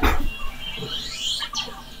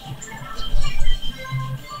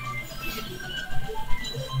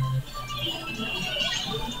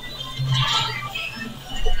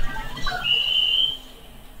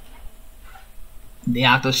 The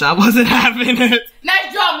Octo Shop wasn't having it.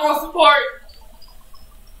 Nice job, moral support.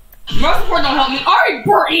 Moral support don't help me. Alright,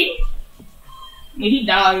 Bertie. Yeah, he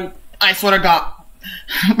died. I swear to God.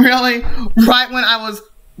 Really? Right when I was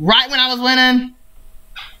winning?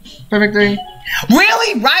 Perfect 3.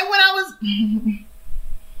 Really? Right when I was...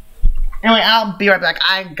 Anyway, I'll be right back.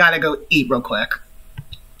 I gotta go eat real quick.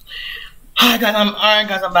 Alright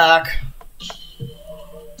guys, I'm back.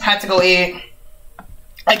 Had to go eat.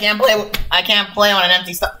 I can't play on an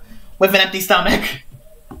empty with an empty stomach.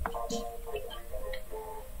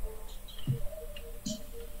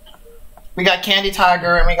 We got Candy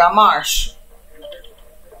Tiger and we got Marsh.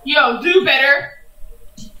 Yo, do better.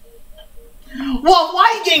 Well,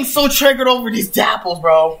 why are you getting so triggered over these dapples,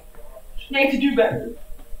 bro? They could do better.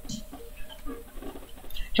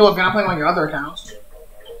 Hey, look, you're not playing on your other accounts.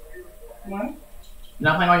 What? You're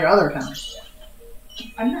not playing on your other accounts.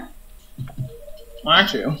 I'm not.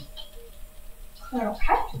 Aren't you? I don't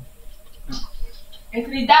have to. If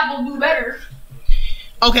the dapples do better.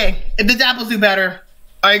 Okay, if the dapples do better,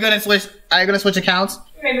 Are you gonna switch? Are you gonna switch accounts?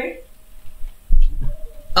 Maybe.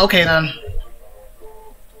 Okay then.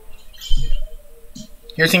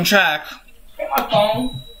 Here's team track. Get my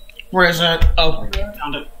phone. Where is it? Oh,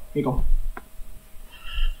 found it. Here you go.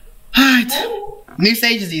 Alright. New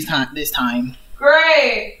stages this time.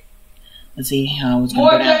 Great. Let's see how it's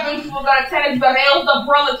More gonna go down. different people got attended by males, the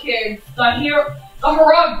Umbrella Kids, the heroic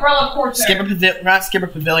Umbrella Quartet. Skipper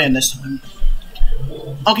Pavilion this time.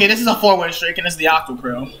 Okay, this is a 4-way streak, and this is the Octo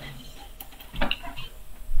Crew.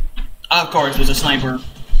 Of course, there's a sniper.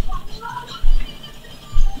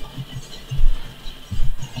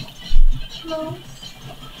 Hello.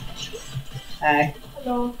 Hey.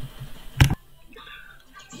 Hello.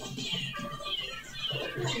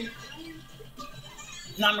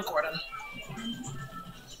 No, I'm recording.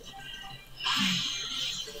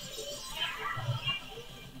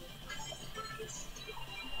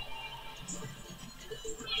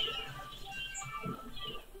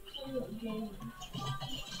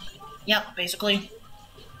 Yep, basically.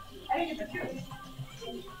 I didn't get the truth.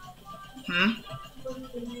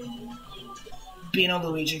 Being a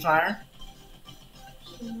Luigi fire.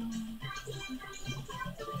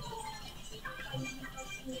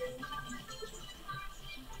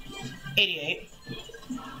 $88.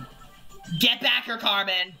 Get back here,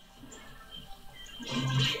 Carbon.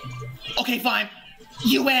 Okay, fine.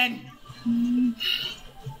 You win.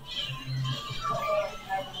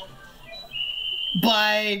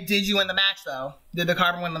 But did you win the match, though? Did the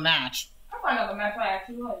Carbon win the match? I find out the match I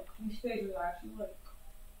actually like. These stages I actually like.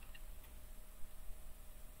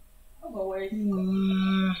 I'll go away. I'll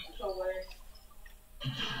go away.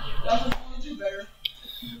 Y'all should do better.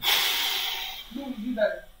 Do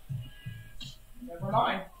better. Never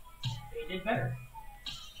mind. They did better.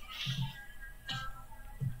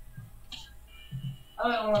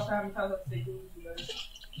 I don't know what time they do better.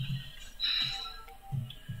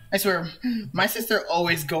 I swear, my sister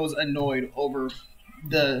always goes annoyed over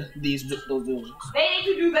those duels. They need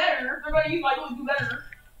to do better. They're gonna use my to do better.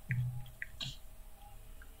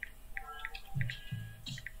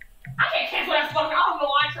 I can't cancel that fucking. I don't know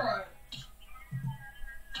why I tried.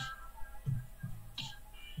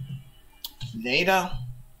 There you go.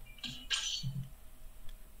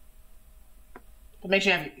 But make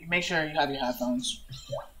sure you have your headphones.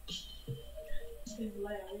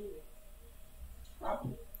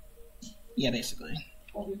 Probably. Yeah, basically.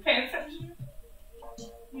 Oh, you paying attention?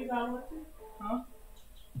 You got it? Huh?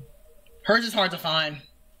 Hers is hard to find.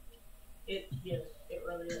 Yes, it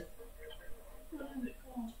really is. What is it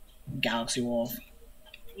called? Galaxy Wolf.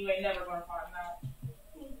 You ain't never gonna find that.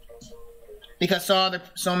 Because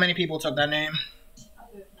so many people took that name.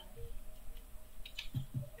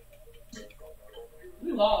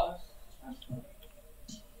 We lost. That's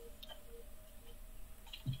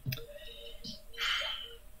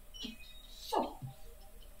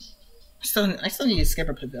funny. I still need to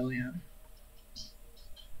Skipper Pavilion.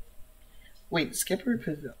 Wait, Skipper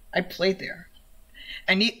Pavilion? I played there.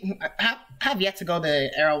 I have yet to go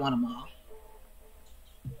to Arowana Mall.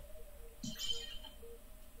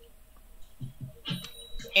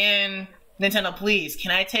 And Nintendo, please,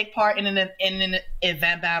 can I take part in an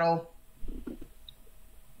event battle?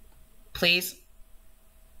 Please?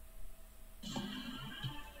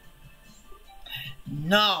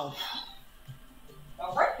 No.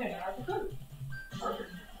 Alright then, I could.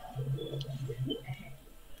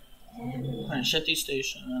 And Shifty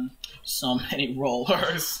Station. So many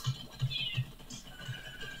rollers.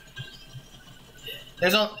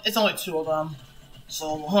 It's only 2 of them.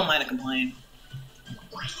 So who am I to complain?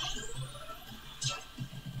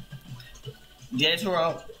 Did it too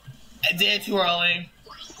early. I did it too early.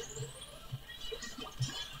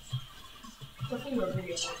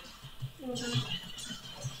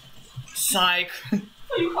 Psych.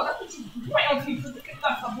 You call that? You might not teach us to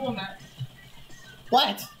stop doing that.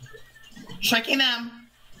 What? Tricking them.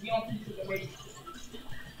 You don't teach us the way.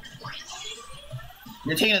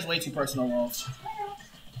 You're taking this way too personal, Wolf.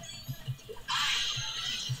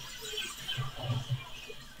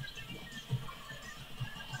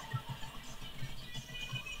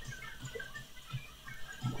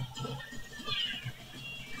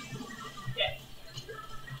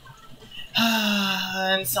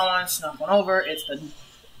 And someone snuck one over. It's the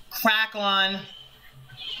crack on.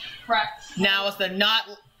 Crack. Now it's the not.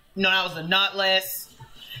 No, that was the nutless.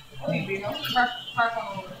 Crack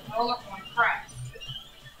on over. Roll up on crack.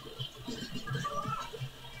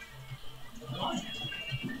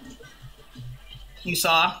 You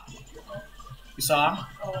saw? You saw?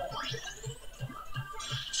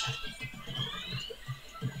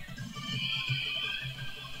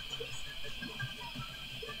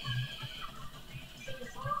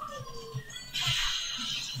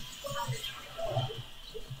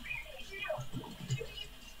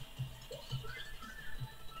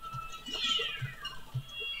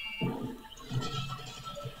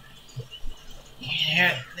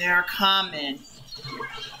 They're coming.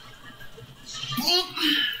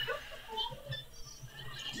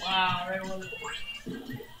 Wow, that was.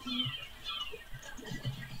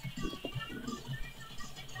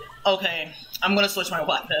 Okay, I'm gonna switch my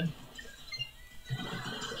weapon.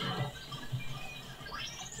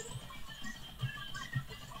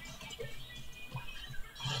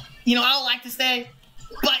 You know, I would like to stay,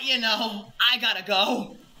 but you know, I gotta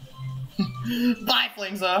go. Bye,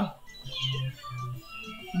 Flingza.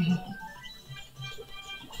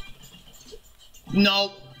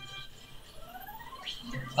 Nope.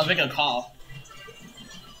 I was making a call.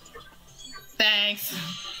 Thanks.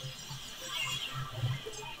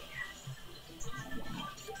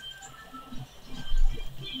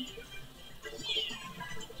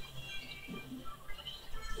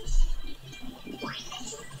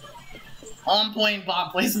 On point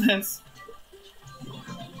bomb placements.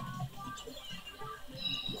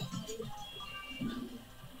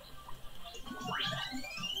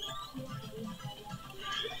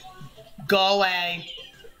 Go away.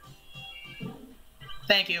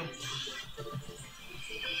 Thank you.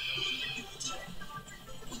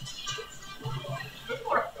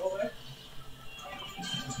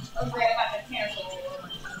 Okay, about to cancel.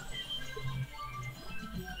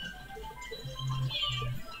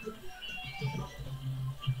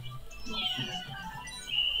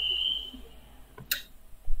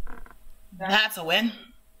 That's a win.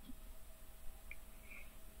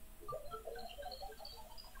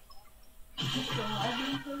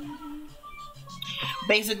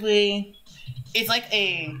 Basically, it's like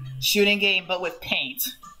a shooting game but with paint.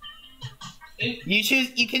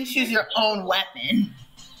 You can choose your own weapon,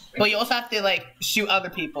 but you also have to like shoot other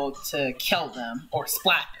people to kill them or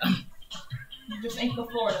splat them. You just ink the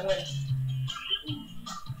floor to win.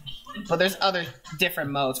 But there's other different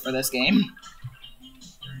modes for this game.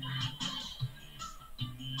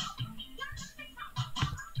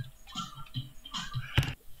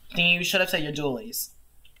 Then you should have said your dualies.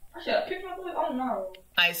 I should have picked my dualies. Oh no.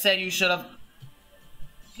 I said you should have.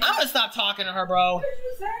 I'm gonna stop talking to her, bro. What did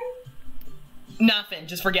you say? Nothing.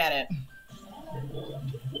 Just forget it.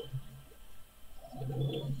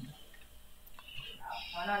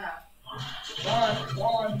 No. Go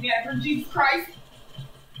on. Yeah, for Jesus Christ.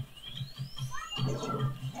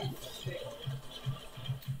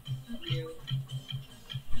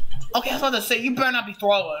 Okay, I was about to say, you better not be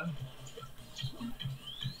throwing.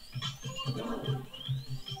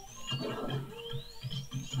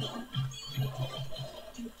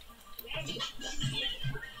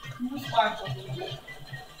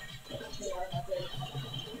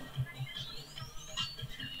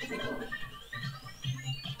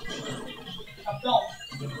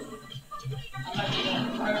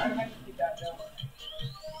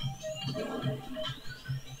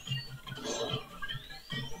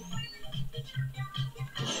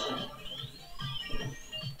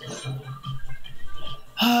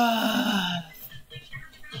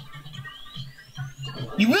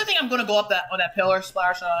 You really think I'm gonna go up that on that pillar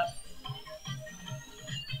splatter shot?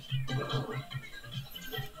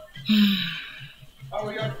 Oh,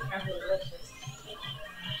 we don't have to rest this.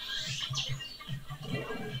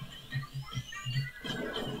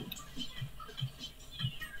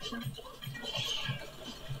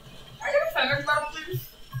 I get a feather spell, please.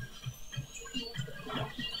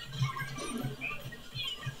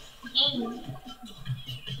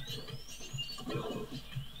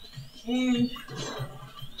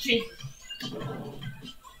 Jesus.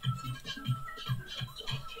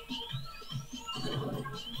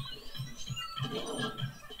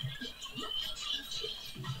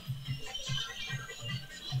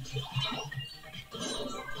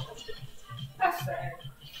 That's sad.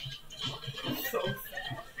 That's so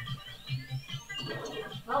sad.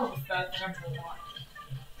 That was the best thing I've ever watched.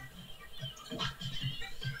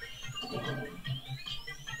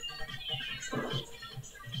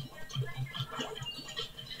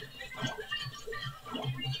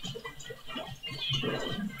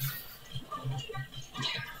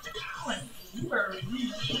 Where are you?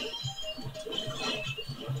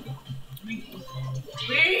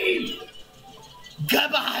 Leave!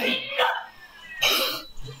 Goodbye!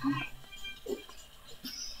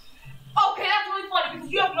 Okay, that's really funny because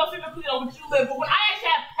you have no single clue on what you live, but when I actually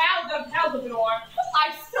have pounds of it on,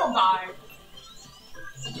 I still die.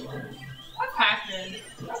 What's happening?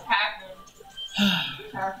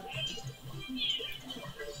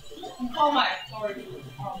 You call my authority.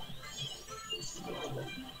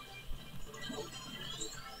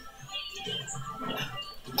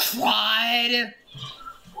 Cried.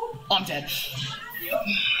 Oh, I'm dead. Yep.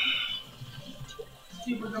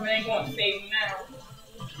 Super Gum ain't gonna save me now.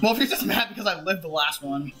 Well, if you're just mad because I lived the last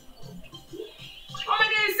one. How many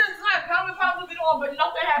days since left? How many pounds have it all, but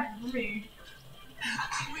nothing happened for me?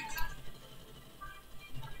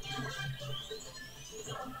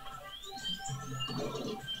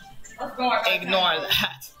 Let's go. Ignore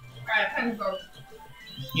that. Alright, time to go.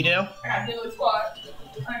 You do? I got daily squat.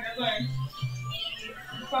 I got thing.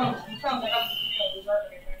 You sound like I'm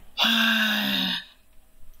deserving anything.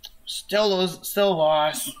 Still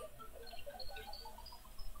lost.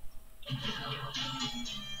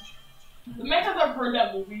 The man has never heard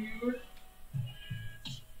that movie either.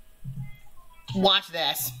 Watch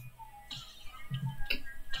this.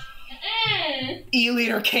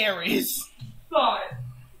 E-liter carries. Thought.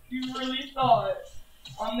 You really thought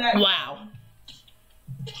on that. Wow.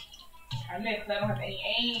 I missed. I don't have any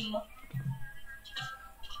aim.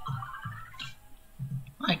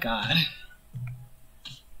 My God.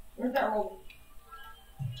 Where's that roll?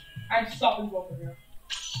 I just stopped and over here.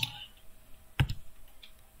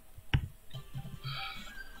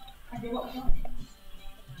 I give up.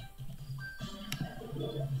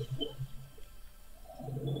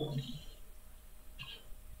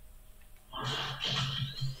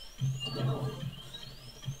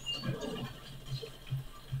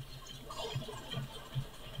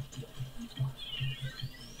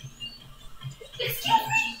 Excuse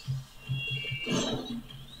me.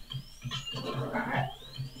 Alright.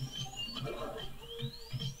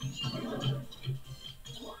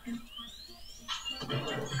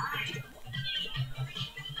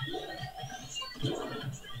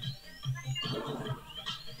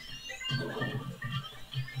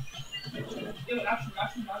 Dude, action.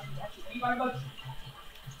 Anybody go?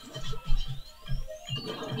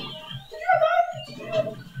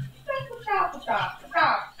 Stop.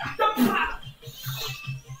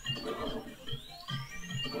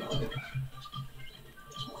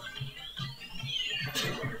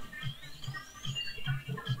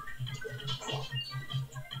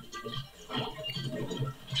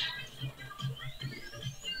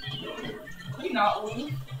 We not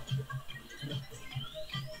lose.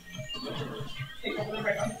 Take over the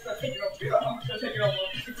break. I'm just gonna take it over. I'm just gonna take it over.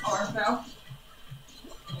 It's ours now.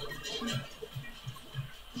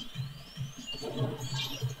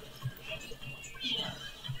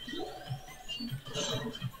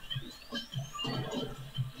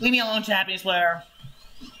 Leave me alone, Japanese player.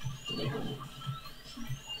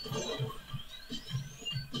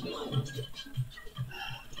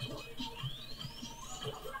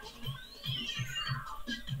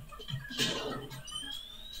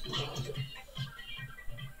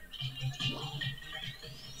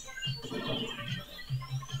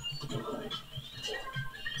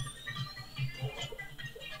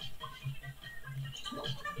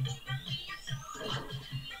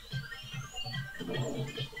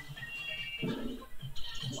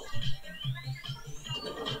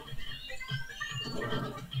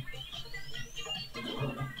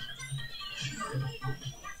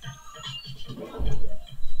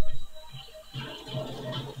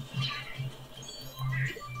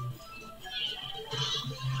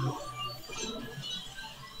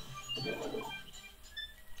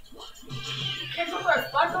 Kensa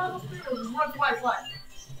Splattershot Pro or one twice left?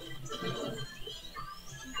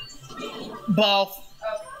 Both.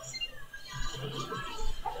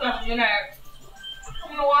 That's not the next. I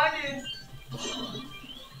don't know why I did.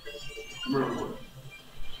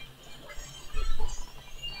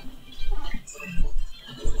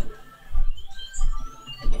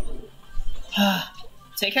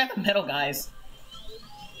 Take out the middle, guys.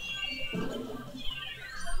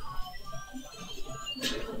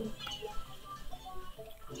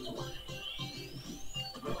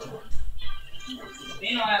 They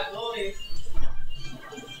don't have abilities.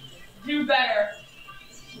 Do better.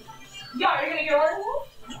 Yeah, you're gonna get on wolf?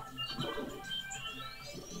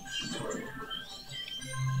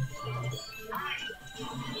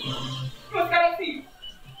 Come on, got feet.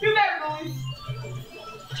 Do better, Louis.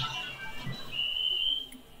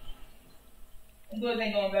 And good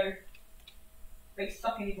ain't going better. They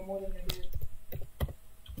sucking even more than they did.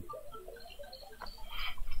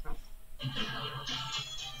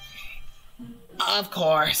 Of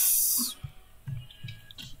course.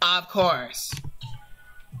 Of course.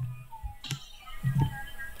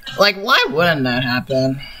 Like, why wouldn't that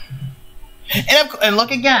happen? And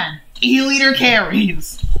look again. E-liter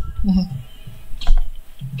carries.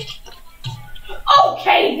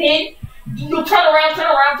 Okay then. You turn around,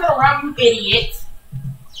 you idiot.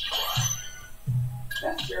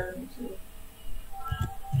 That's scaring me too.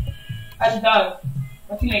 That's done.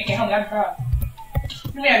 My teammate can't help me, that's done.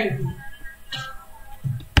 Get me out of here, dude.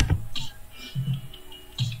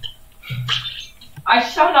 I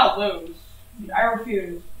shall not lose. I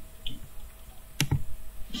refuse.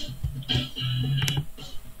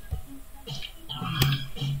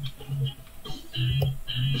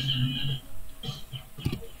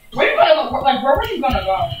 Where are you gonna go? Like, where were you gonna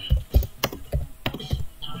go?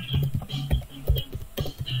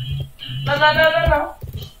 No.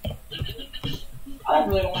 I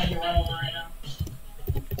really don't want to get run over right now.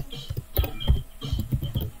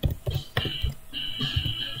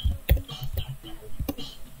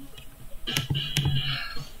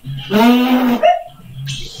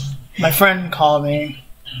 My friend called me.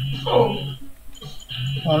 Oh.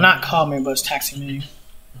 Well, not called me, but was texting me.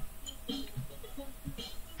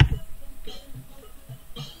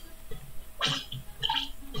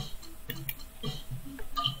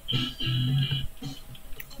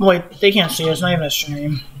 Wait, they can't see it. It's not even a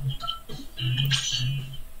stream.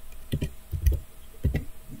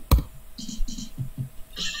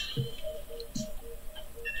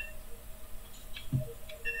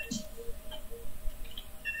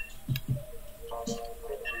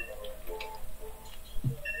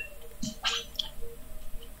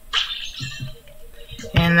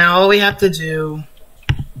 And now all we have to do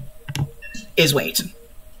is wait.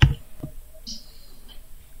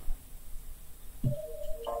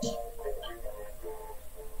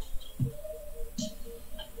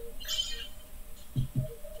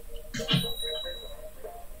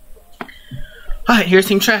 Alright, here's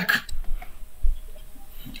Team Track.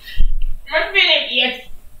 Must be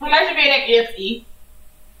an EXE.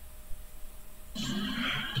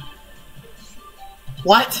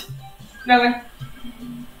 What? Nothing.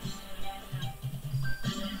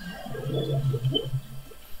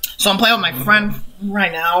 So I'm playing with my friend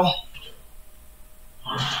right now.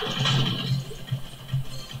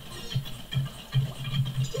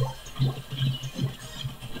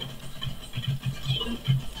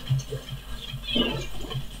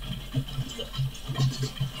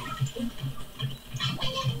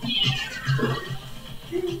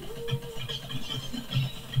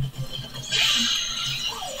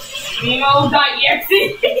 Emo.exe.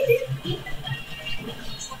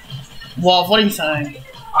 Wolf, what are you saying?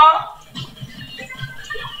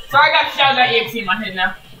 Sorry, I got Shadow.exe in my head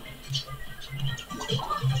now.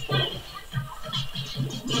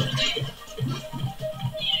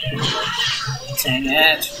 Dang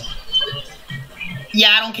it.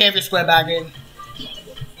 Yeah, I don't care if you're square bagging.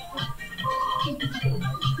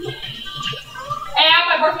 Hey, I'm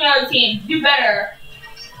my personality team. Do better.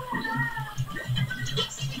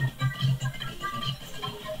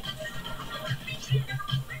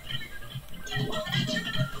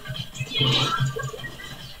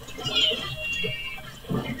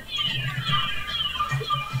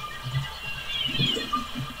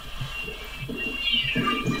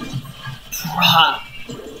 Bruh.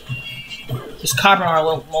 Just carbon our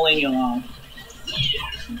little millennial alone.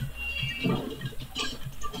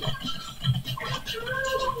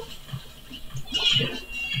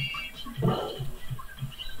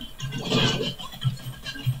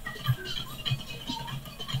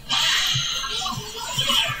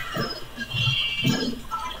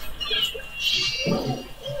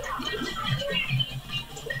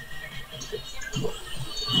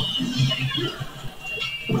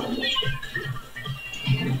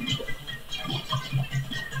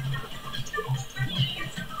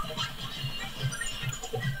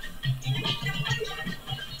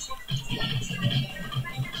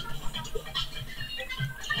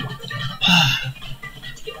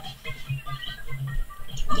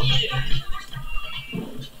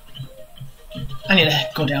 I need to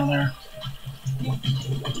go down there.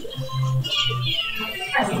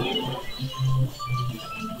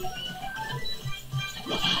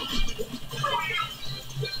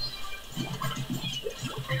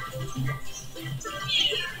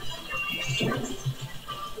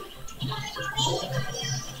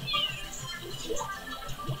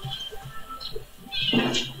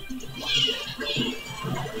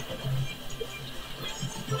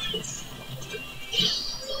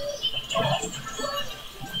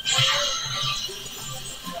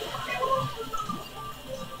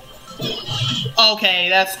 Okay,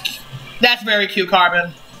 that's very cute,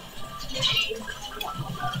 Carbon.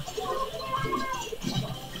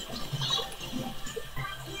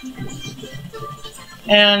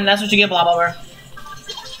 And that's what you get, blah blah blah.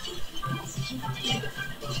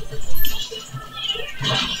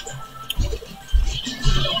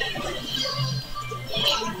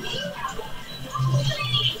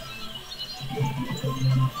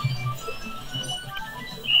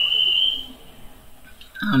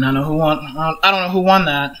 I don't know who won. I don't know who won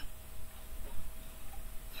that.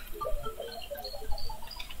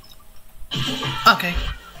 Okay.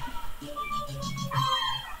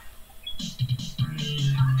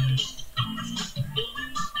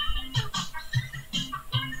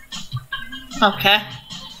 Okay.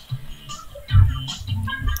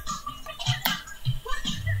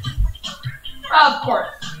 Of course.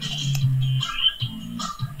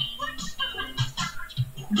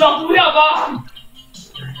 Don't do that, Mom!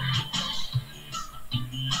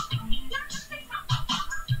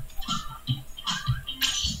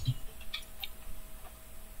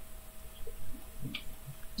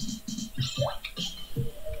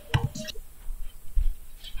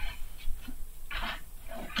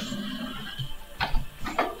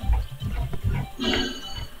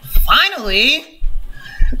 Finally!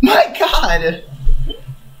 My God!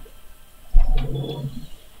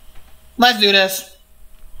 Let's do this.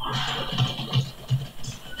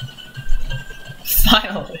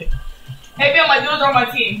 Finally. Hey, Bill, my dudes are on my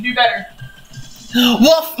team. Do better.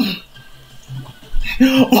 Wolf!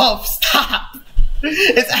 Wolf, stop!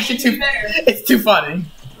 It's actually too better. It's too funny.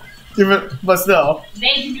 But still. They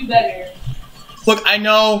need to do better. Look, I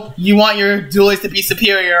know you want your duelists to be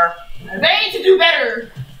superior. They need to do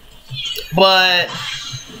better. But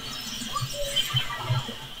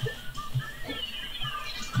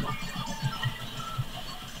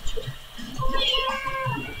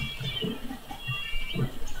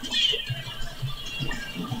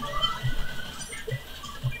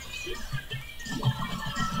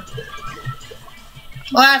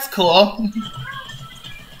well, that's cool.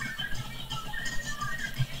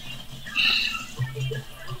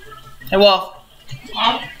 Hey, Wolf.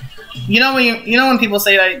 Huh? You know when people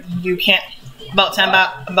say that you can't about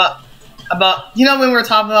you know when we were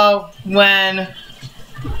talking about when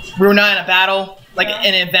we were not in a battle, like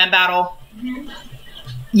in an event battle. Mm-hmm.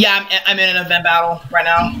 Yeah, I'm in an event battle right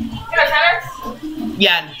now. You got 10x?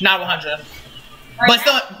 Yeah, not 100, Right but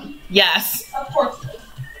now? still, yes. Of course.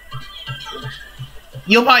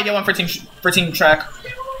 You'll probably get one for team track.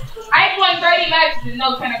 I won 30 matches and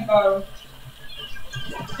no 10x photo.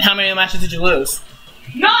 How many matches did you lose?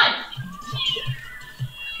 None!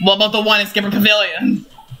 What about the one in Skipper Pavilion?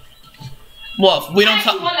 Wolf, we don't I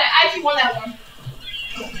talk. actually won that one.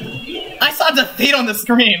 I saw defeat on the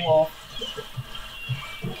screen, Wolf.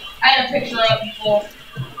 I had a picture up before.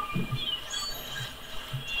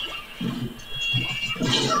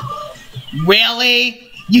 Really?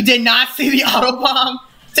 You did not see the autobomb?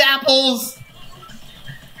 Dapples!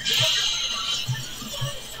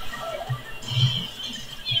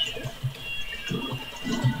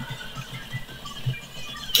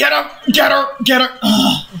 Get her! Get her! Get her!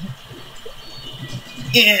 Ugh.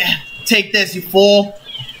 Yeah. Take this, you fool.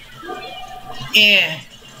 Yeah.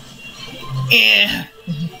 Yeah.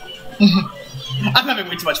 I'm having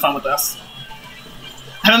way too much fun with this.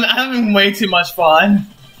 I'm having way too much fun.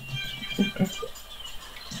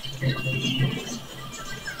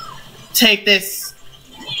 Take this.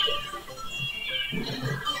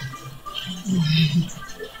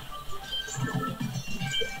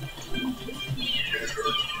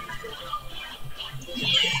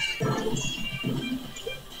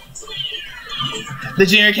 The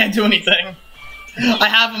junior can't do anything. I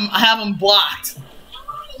have him blocked.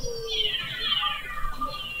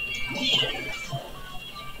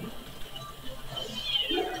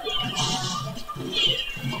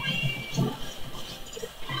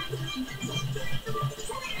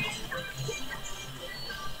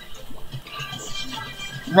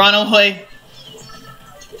 Run away.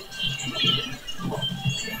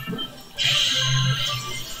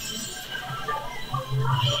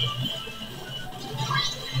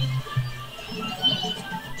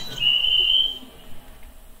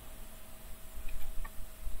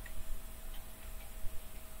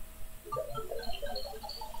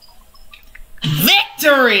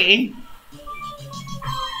 Victory!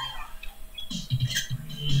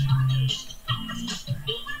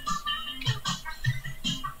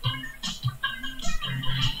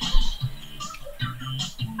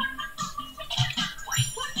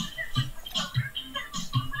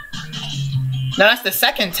 Now that's the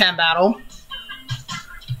second 10 battle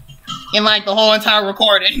in like the whole entire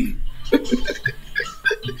recording.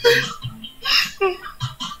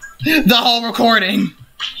 The whole recording.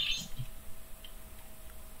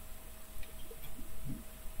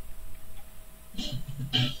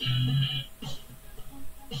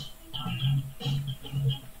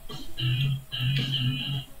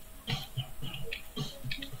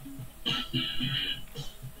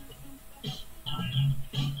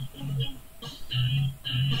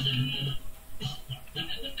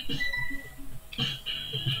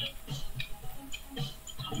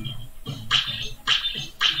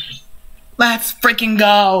 Let's freaking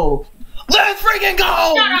go! Let's freaking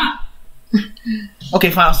go! Shut up!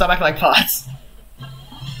 Okay, fine, I'll stop acting like pots.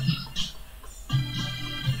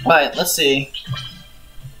 Alright, let's see.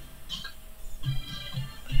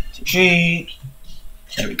 G.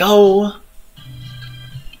 There we go.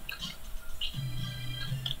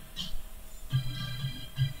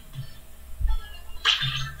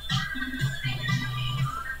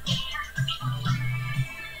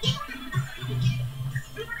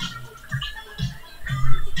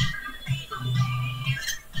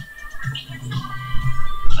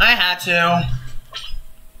 I had to.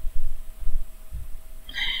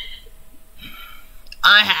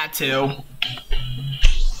 I had to.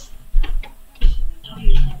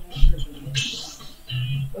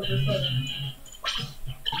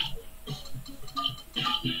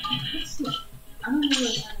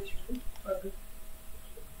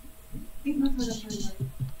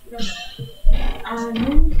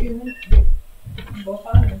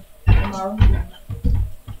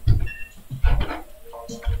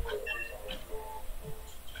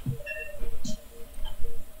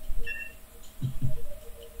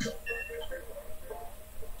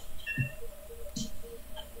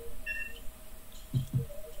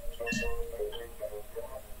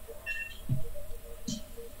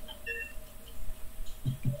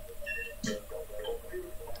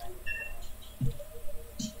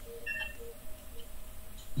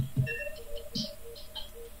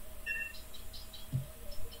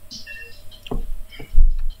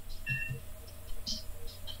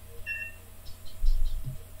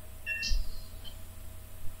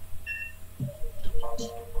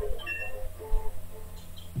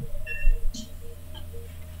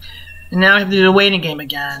 And now I have to do the waiting game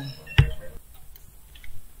again.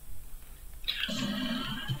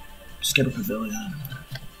 Skip a pavilion.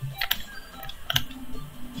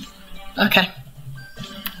 Okay.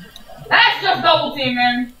 That's just double team,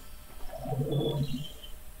 man.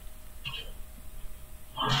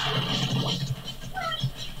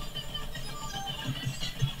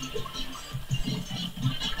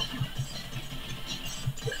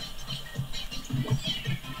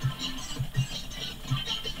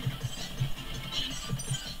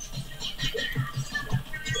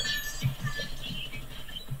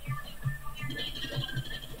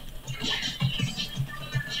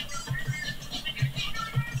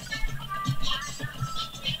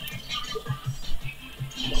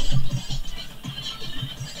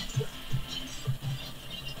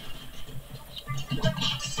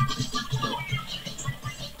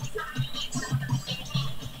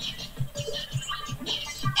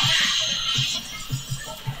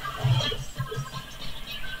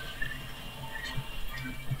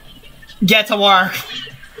 Get to work.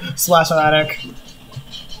 Slash attic.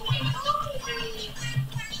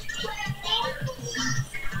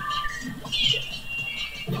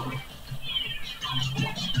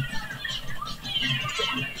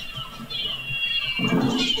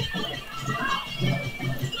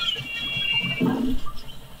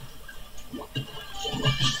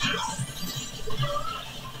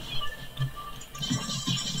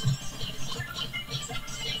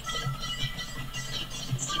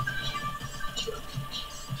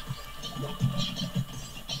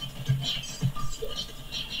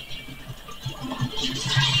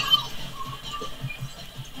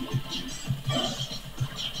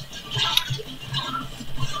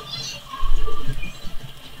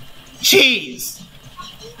 Jeez!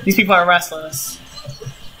 These people are restless.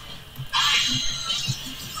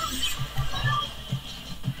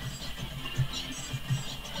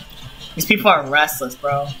 These people are restless,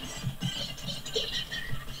 bro.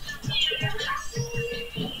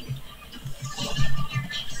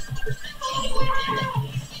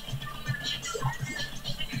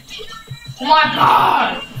 Oh my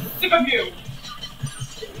god! Sick of you!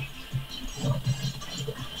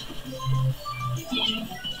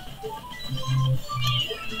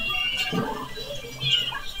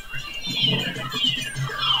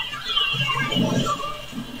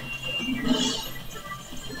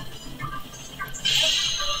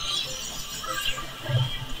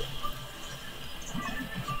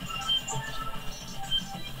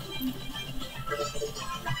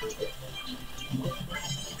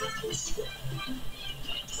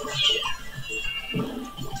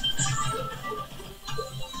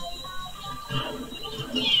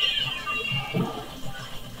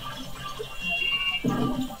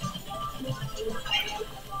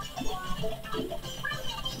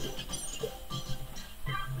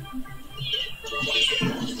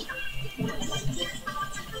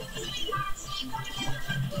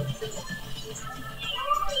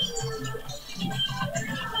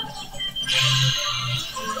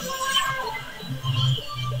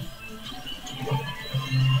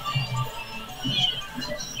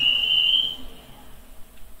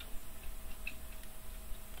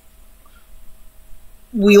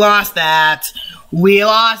 We lost that. We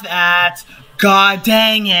lost that. God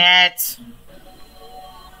dang it.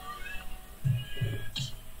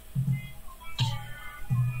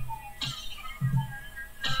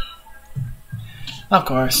 Of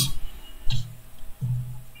course.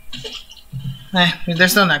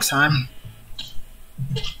 There's still next time.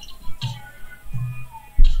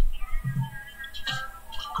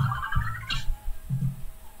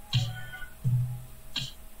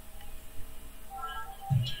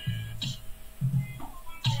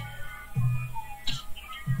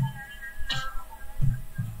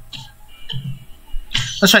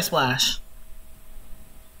 Let's try Splash.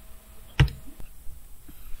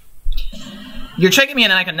 You're tricking me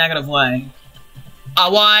in like a negative way.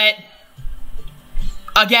 What?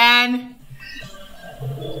 Again?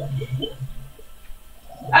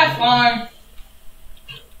 That's fine.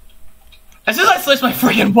 As soon as I switch my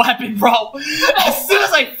freaking weapon, bro. As soon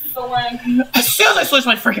as I switch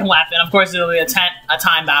my freaking weapon, of course it'll be a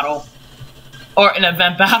time battle. Or an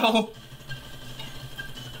event battle.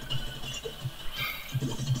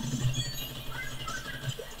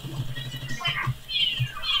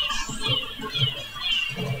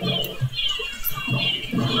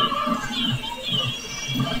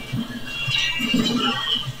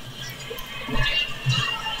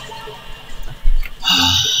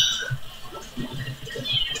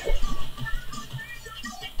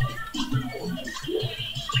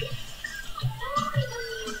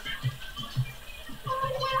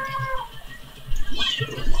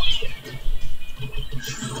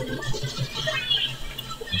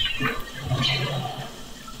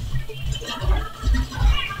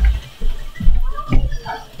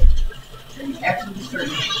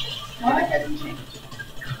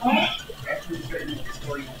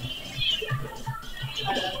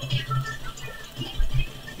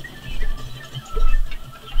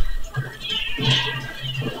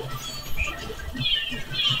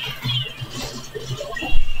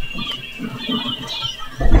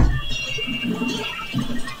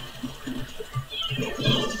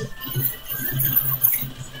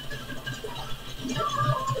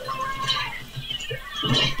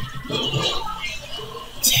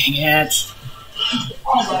 Dang it.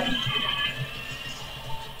 Alright.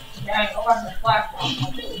 Dang, I got my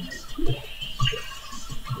flashlight.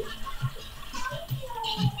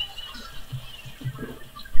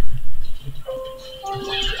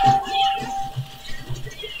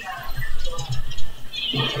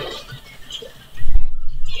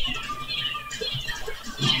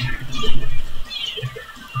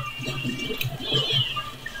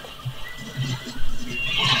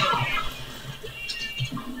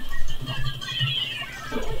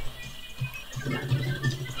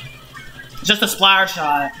 Just a splatter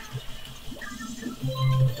shot.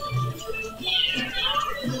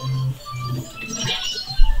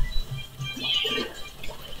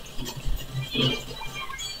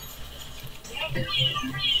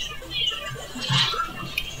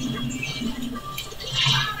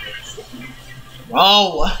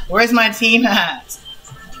 Bro, where's my team at?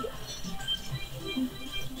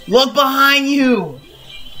 Look behind you!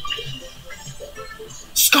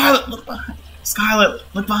 Scarlet, look behind. Scarlet,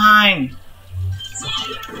 look behind.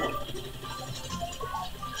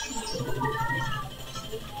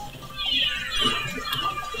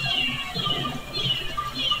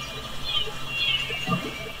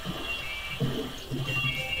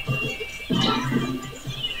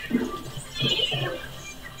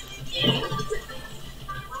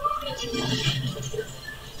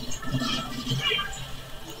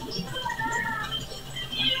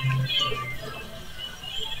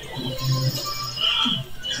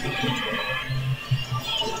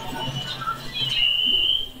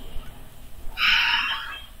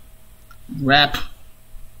 Rep.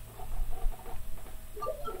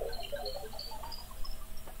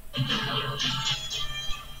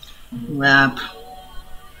 Rep.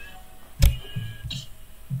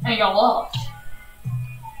 And you lost.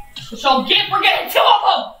 So we're getting 2 of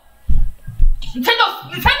them! Nintendo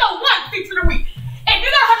won Feature of the Week. If you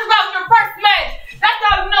got 100 rounds in your first match, that's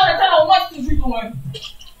how you know Nintendo won Feature of the Week.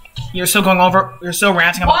 You're still going over. You're still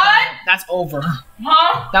ranting about what? that. That's over.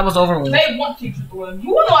 Huh? That was over with. They want Feature of the Week.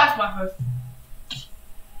 You won the last Splattershot.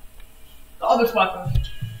 The other Splattershot.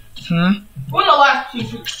 Hmm? Who won the last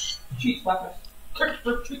cheat Splattershot? Treat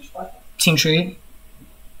Splattershot. Team Treat.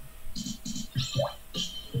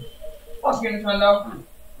 Fuck you, Nintendo.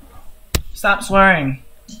 Stop swearing.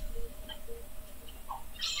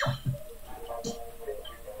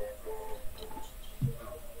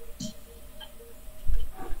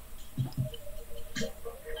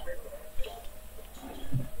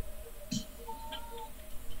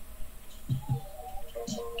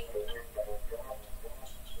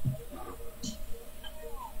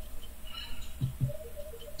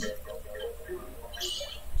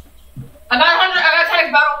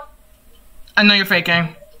 I know you're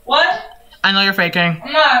faking. What? I know you're faking.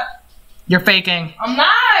 I'm not. You're faking. I'm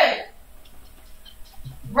not.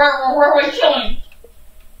 Where are we chilling?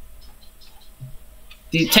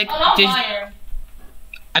 I'm lying.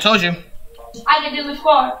 I told you. I can do the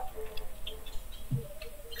squad.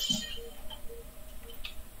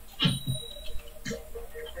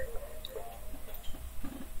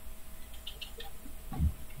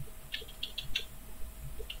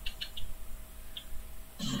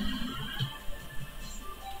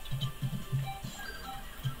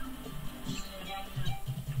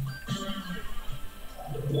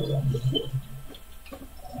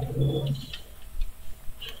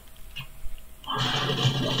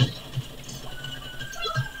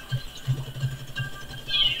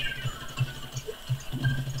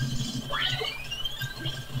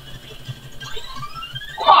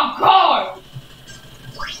 Oh God!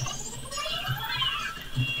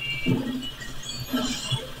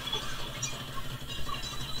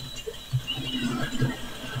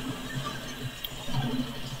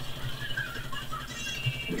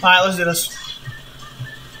 Alright, let's do this.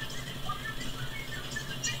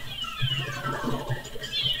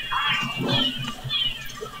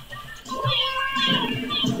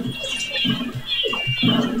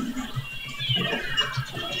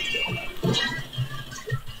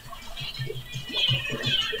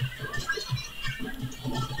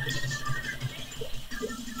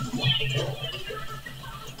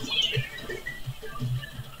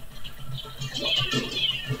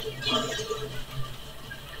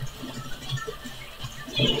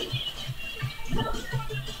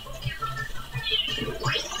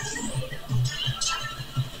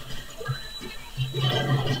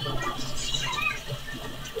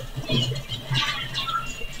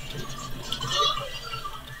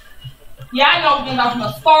 Yeah, I know when I'm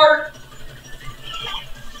gonna start.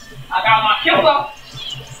 I got my killer.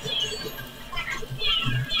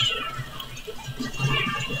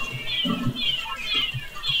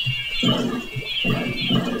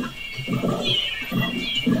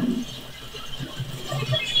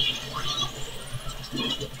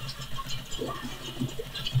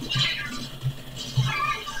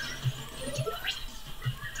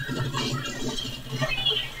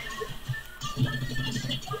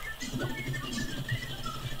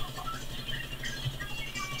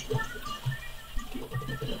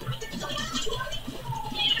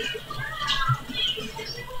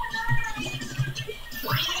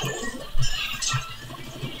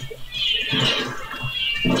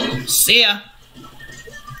 See ya.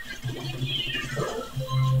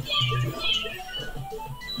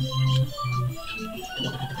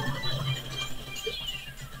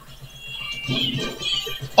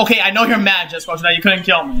 Okay, I know you're mad just so that you couldn't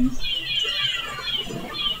kill me.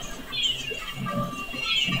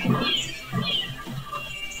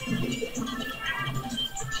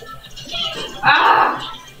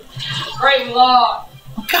 Ah! Great lord.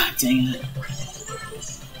 Oh, God dang it.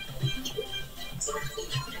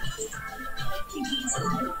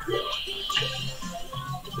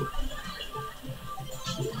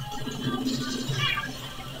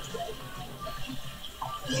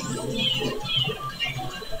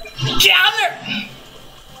 Get out there!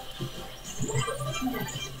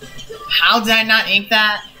 How did I not ink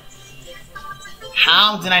that?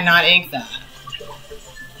 How did I not ink that?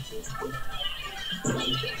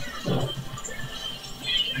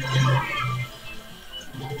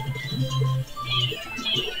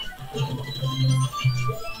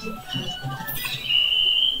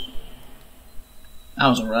 That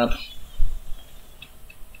was a rub.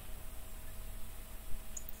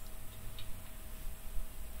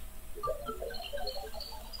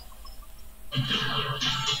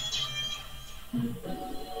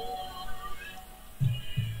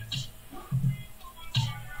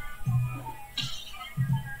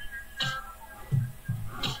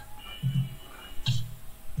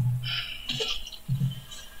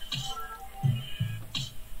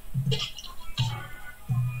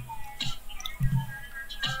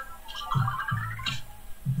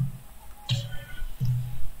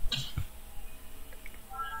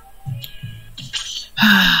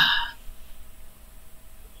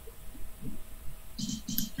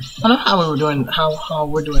 I don't know how we were doing, how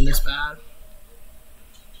we're doing this bad.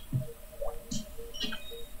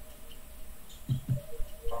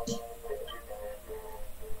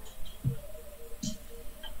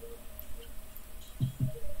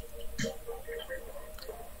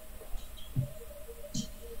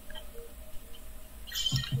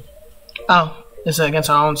 Oh, it's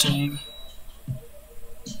against our own team.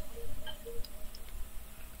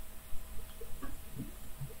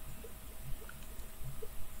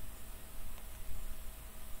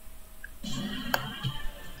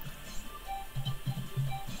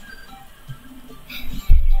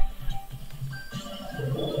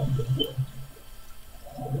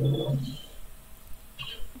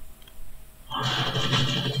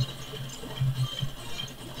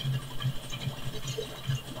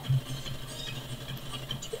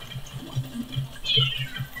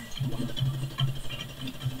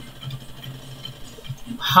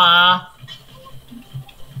 Huh?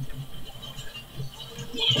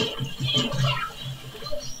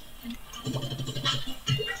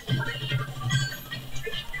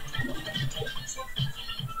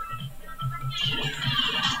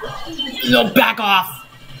 No, back off.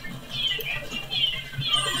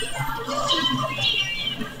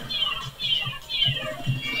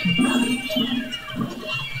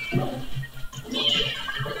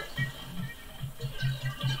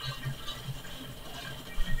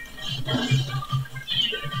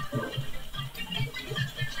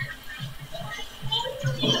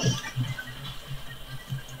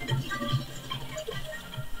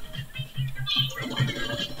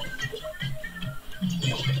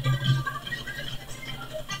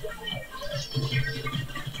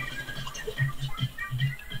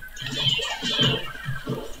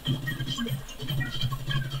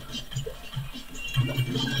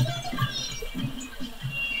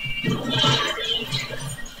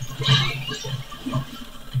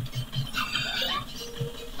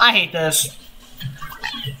 I hate this.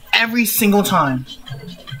 Every single time.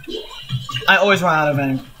 I always run out of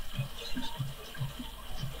ink.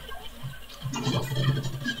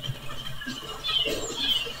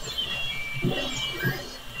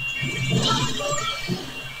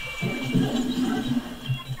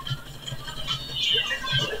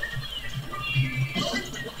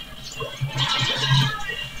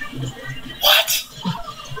 What?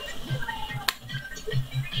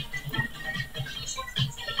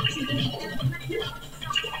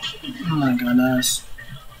 Oh my goodness.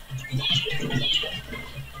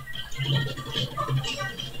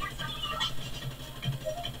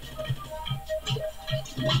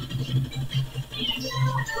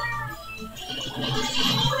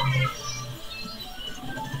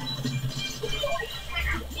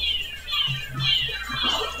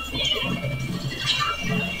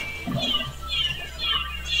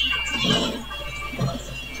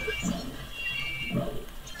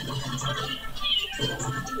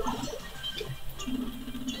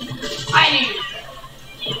 I need it.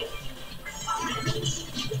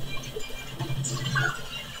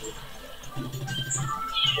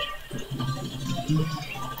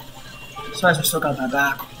 Besides, we still got that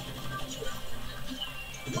back.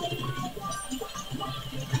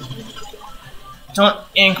 Don't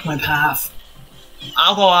ink my path.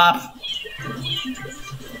 I'll go up.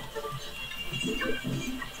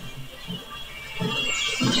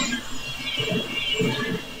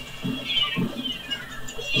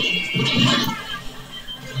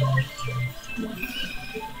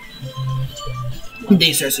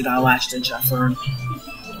 They seriously got a last ditch effort.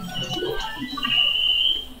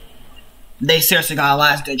 They seriously got a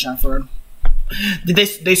last ditch effort.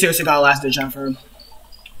 They seriously got a last ditch effort.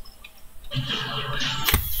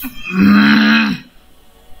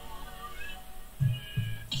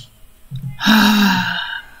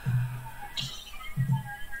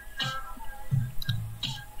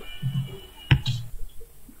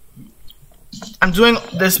 I'm doing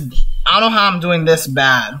this. I don't know how I'm doing this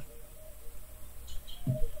bad.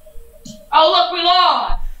 Oh, look, we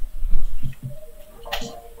lost.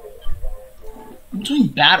 I'm doing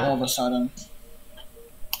bad all of a sudden.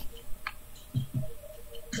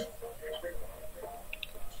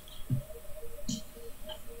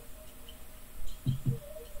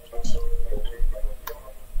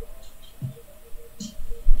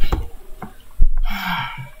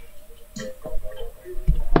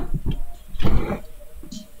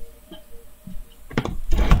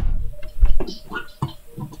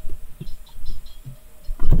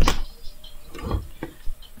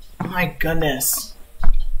 My goodness.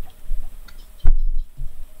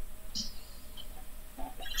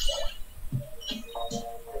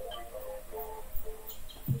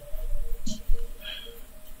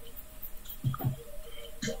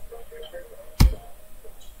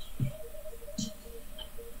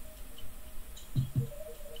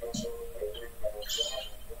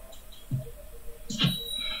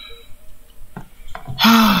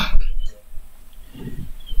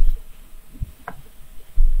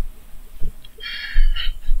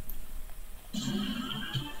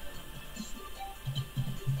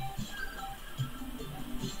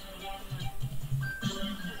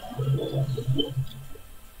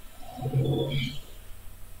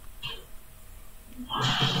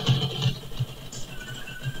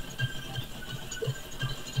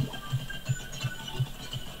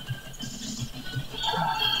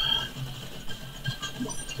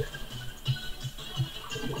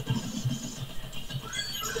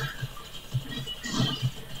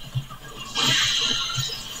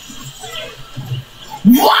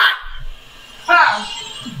 What? How?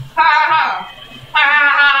 Ha ha ha. Ha ha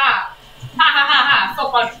ha ha. Ha ha ha ha. So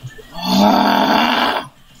funny.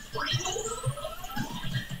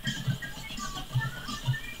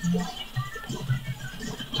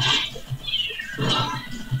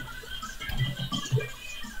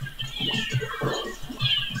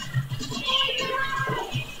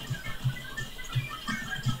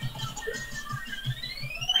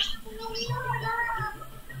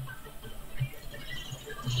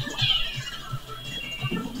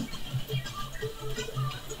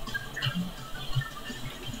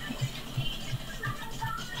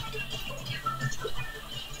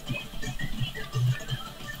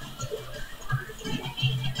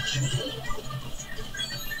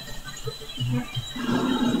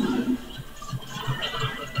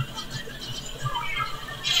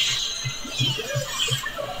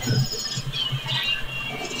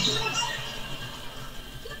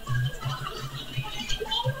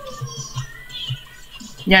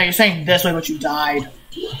 Yeah, you're saying this way, but you died.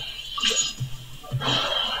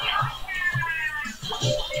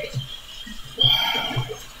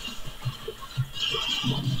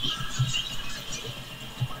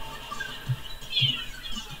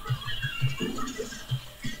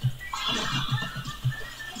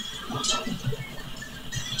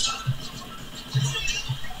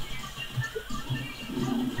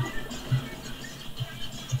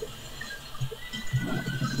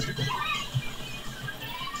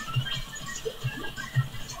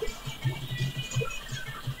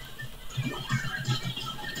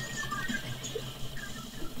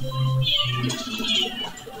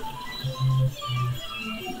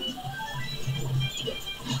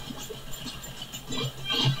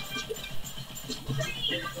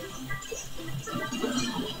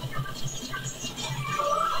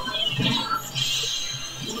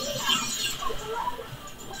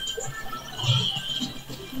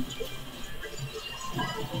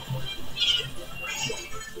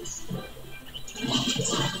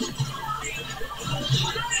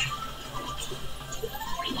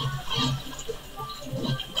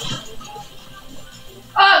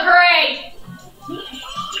 Oh, great!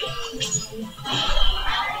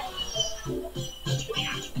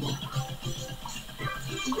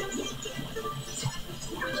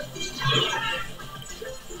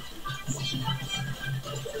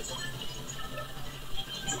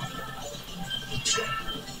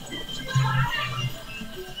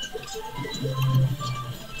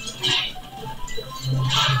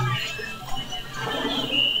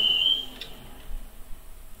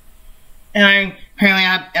 And I apparently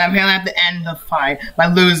have to end the fight by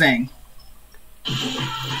losing.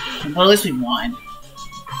 But at least we won.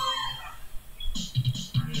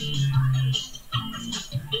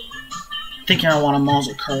 I think you're on one of Mall's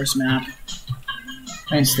a curse map.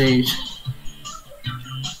 Main stage.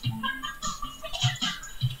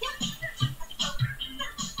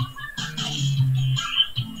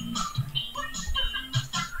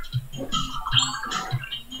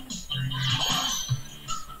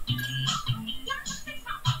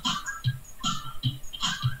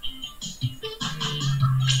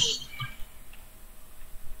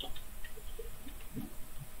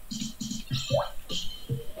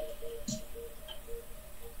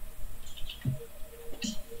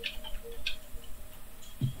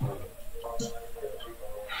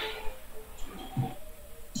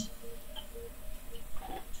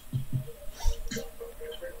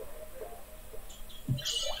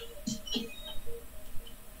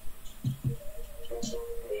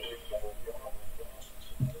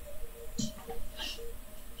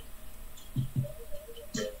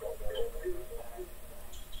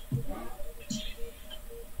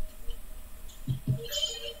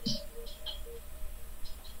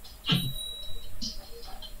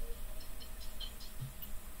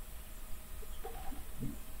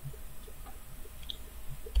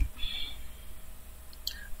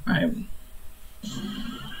 Alright.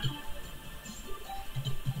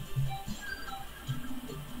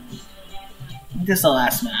 This is the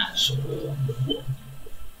last match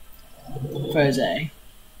for today.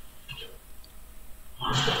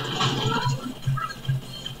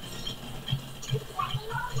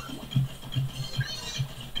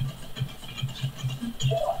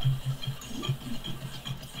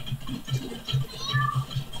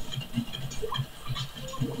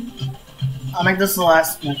 I'll make this the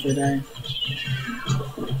last match of the day.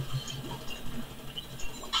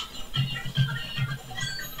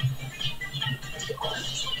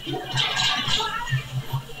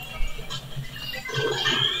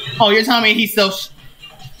 Oh, you're telling me he's still...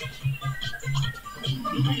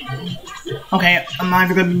 Okay, I'm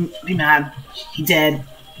not even gonna be mad. He dead.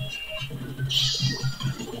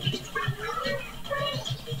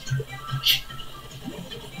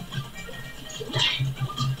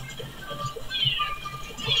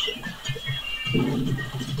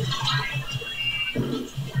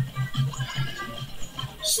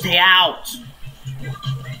 Stay out.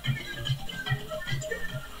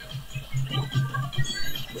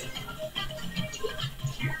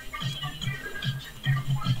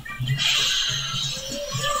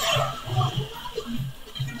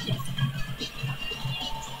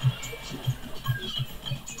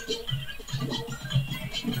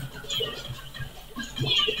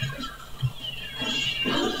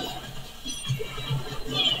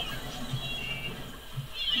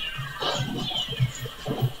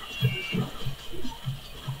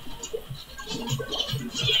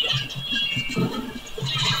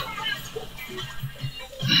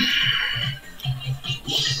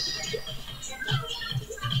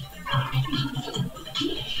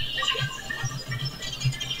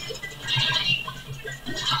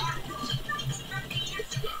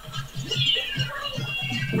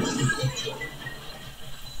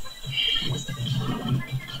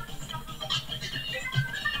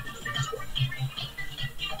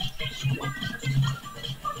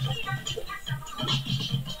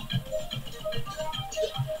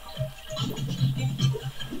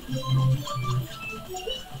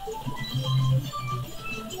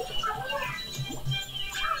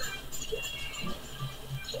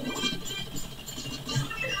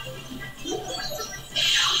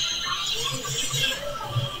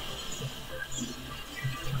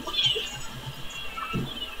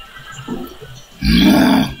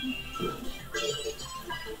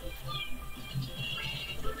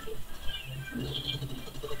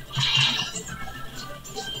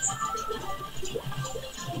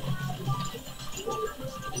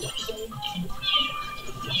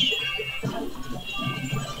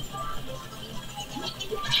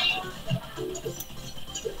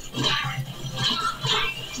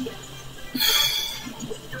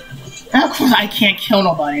 Of course, I can't kill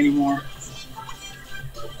nobody anymore.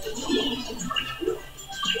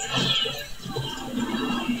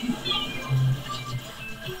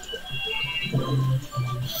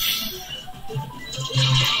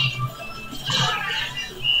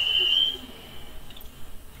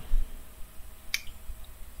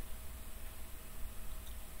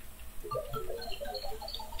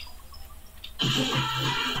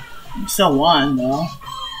 You still won, though.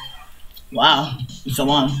 Wow, you still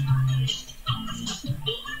won.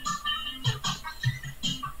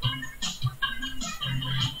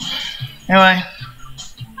 Anyway,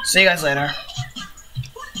 see you guys later.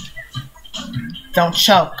 Don't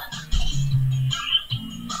choke.